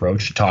candid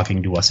approach to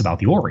talking to us about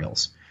the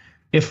Orioles.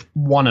 If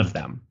one of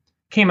them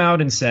came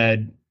out and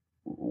said,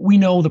 we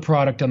know the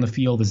product on the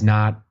field is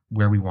not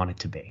where we want it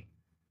to be.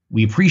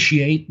 We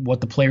appreciate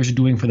what the players are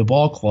doing for the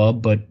ball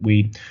club, but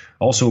we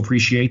also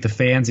appreciate the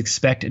fans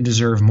expect and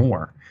deserve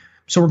more.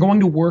 So we're going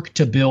to work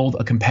to build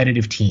a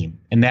competitive team,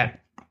 and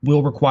that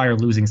will require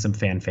losing some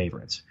fan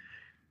favorites.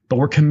 But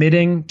we're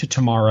committing to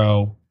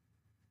tomorrow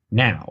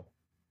now,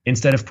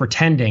 instead of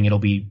pretending it'll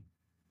be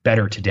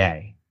better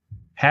today.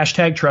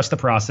 Hashtag trust the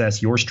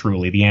process, yours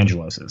truly, the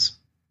Angeloses.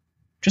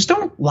 Just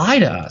don't lie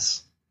to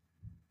us.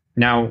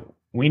 Now,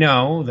 we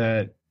know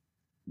that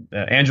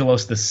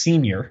Angelos the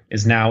senior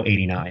is now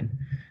 89.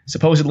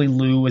 Supposedly,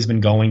 Lou has been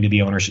going to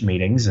the ownership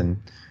meetings,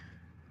 and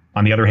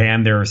on the other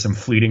hand, there are some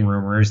fleeting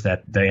rumors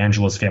that the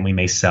Angelos family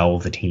may sell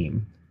the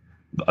team.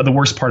 The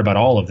worst part about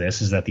all of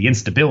this is that the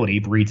instability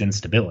breeds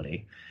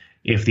instability.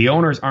 If the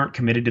owners aren't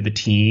committed to the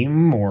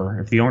team, or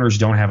if the owners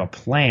don't have a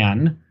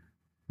plan,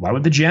 why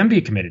would the GM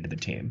be committed to the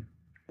team?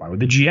 Why would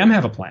the GM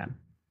have a plan?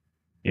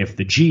 If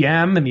the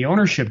GM and the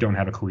ownership don't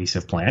have a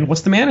cohesive plan,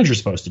 what's the manager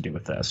supposed to do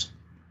with this?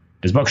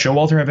 Does Buck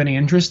Showalter have any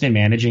interest in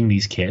managing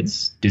these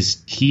kids?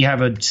 Does he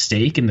have a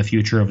stake in the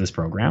future of this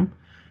program?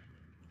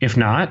 If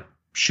not,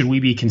 should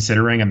we be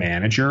considering a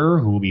manager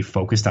who will be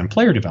focused on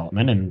player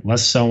development and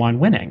less so on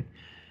winning?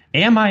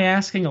 Am I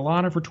asking a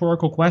lot of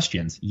rhetorical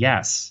questions?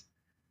 Yes.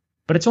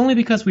 But it's only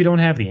because we don't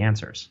have the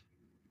answers.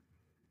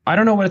 I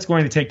don't know what it's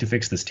going to take to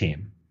fix this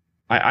team.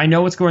 I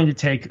know it's going to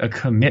take a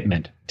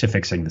commitment to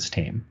fixing this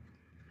team.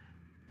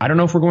 I don't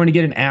know if we're going to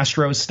get an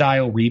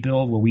Astros-style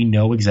rebuild where we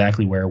know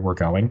exactly where we're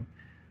going.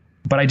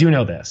 But I do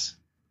know this.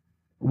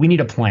 We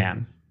need a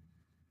plan.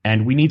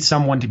 And we need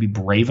someone to be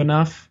brave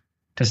enough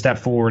to step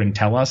forward and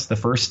tell us the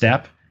first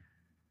step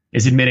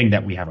is admitting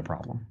that we have a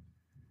problem.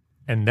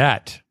 And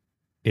that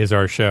is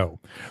our show.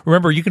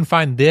 Remember, you can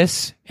find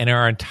this and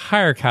our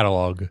entire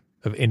catalog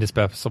of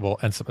indispensable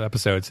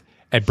episodes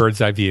at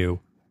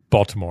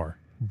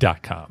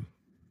birdseyeviewbaltimore.com.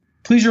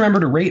 Please remember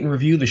to rate and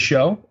review the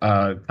show.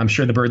 I'm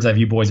sure the Bird's Eye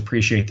View boys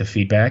appreciate the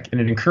feedback, and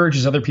it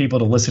encourages other people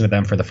to listen to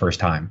them for the first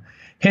time.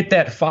 Hit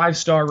that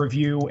 5-star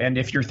review, and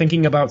if you're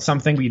thinking about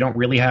something but you don't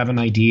really have an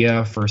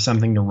idea for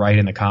something to write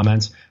in the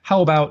comments,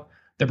 how about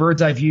the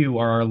Bird's Eye View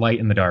are our light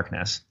in the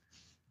darkness?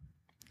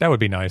 That would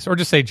be nice. Or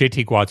just say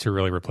JT Guatsu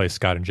really replaced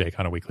Scott and Jake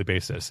on a weekly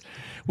basis.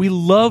 We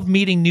love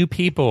meeting new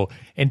people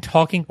and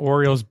talking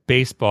Orioles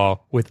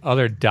baseball with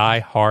other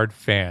die-hard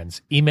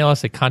fans. Email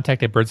us at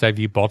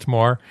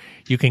contact@birdseyeviewbaltimore.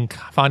 You can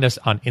find us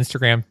on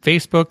Instagram,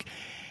 Facebook,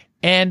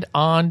 and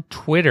on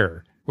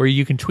Twitter, where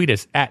you can tweet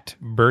us at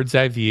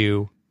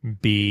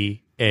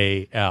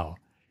birdseyeviewbal.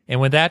 And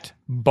with that,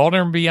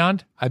 Baltimore and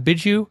beyond, I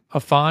bid you a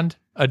fond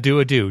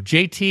adieu.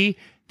 JT,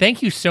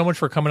 thank you so much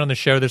for coming on the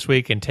show this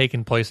week and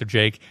taking place of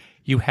Jake.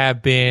 You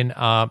have been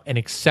an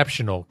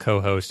exceptional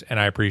co-host, and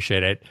I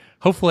appreciate it.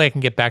 Hopefully I can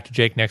get back to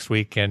Jake next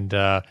week and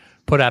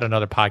put out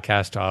another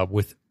podcast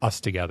with us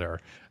together.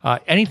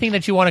 Anything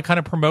that you want to kind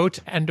of promote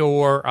and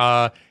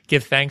or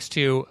give thanks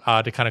to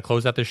kind of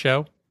close out the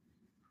show?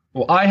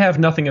 Well, I have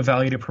nothing of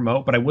value to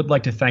promote, but I would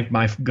like to thank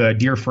my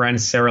dear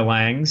friend Sarah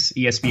Langs,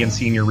 ESPN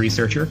senior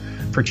researcher,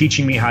 for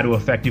teaching me how to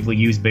effectively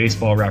use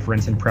Baseball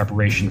Reference in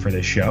preparation for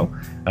this show.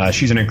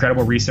 She's an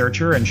incredible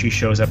researcher, and she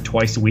shows up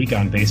twice a week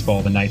on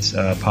Baseball the Nights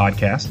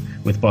podcast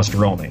with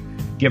Buster Olney.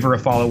 give her a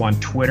follow on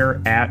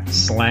Twitter at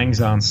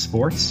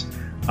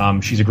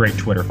SlangsOnSports. She's a great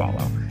Twitter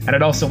follow. And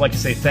I'd also like to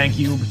say thank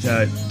you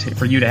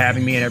for you to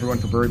having me and everyone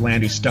for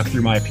Birdland who stuck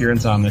through my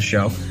appearance on this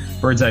show.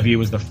 Bird's Eye View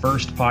was the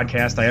first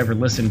podcast I ever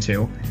listened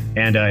to,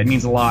 and it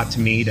means a lot to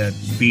me to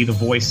be the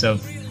voice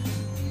of,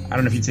 I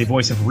don't know if you'd say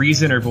voice of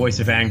reason or voice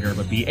of anger,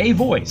 but be a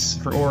voice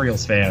for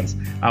Orioles fans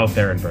out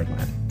there in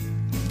Birdland.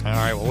 All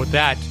right, well, with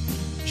that,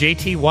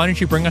 JT, why don't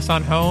you bring us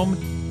on home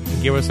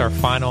and give us our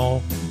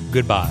final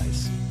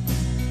goodbyes?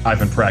 I've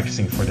been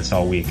practicing for this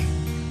all week.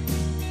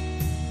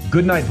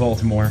 Good night,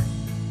 Baltimore.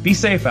 Be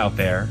safe out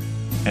there,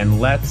 and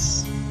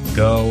let's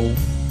go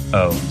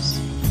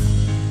O's.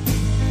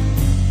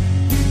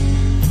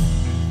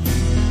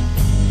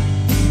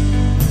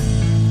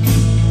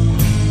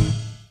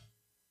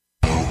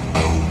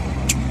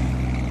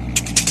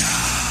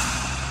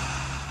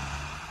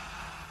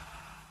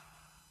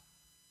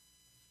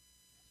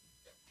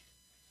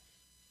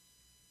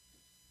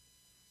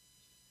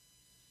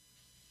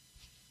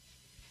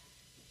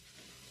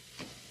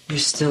 You're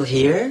still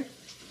here?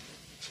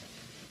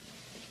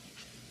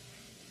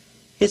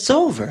 It's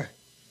over.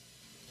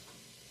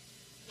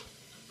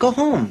 Go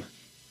home.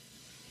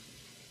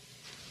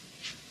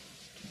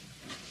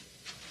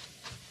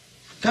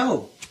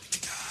 Go.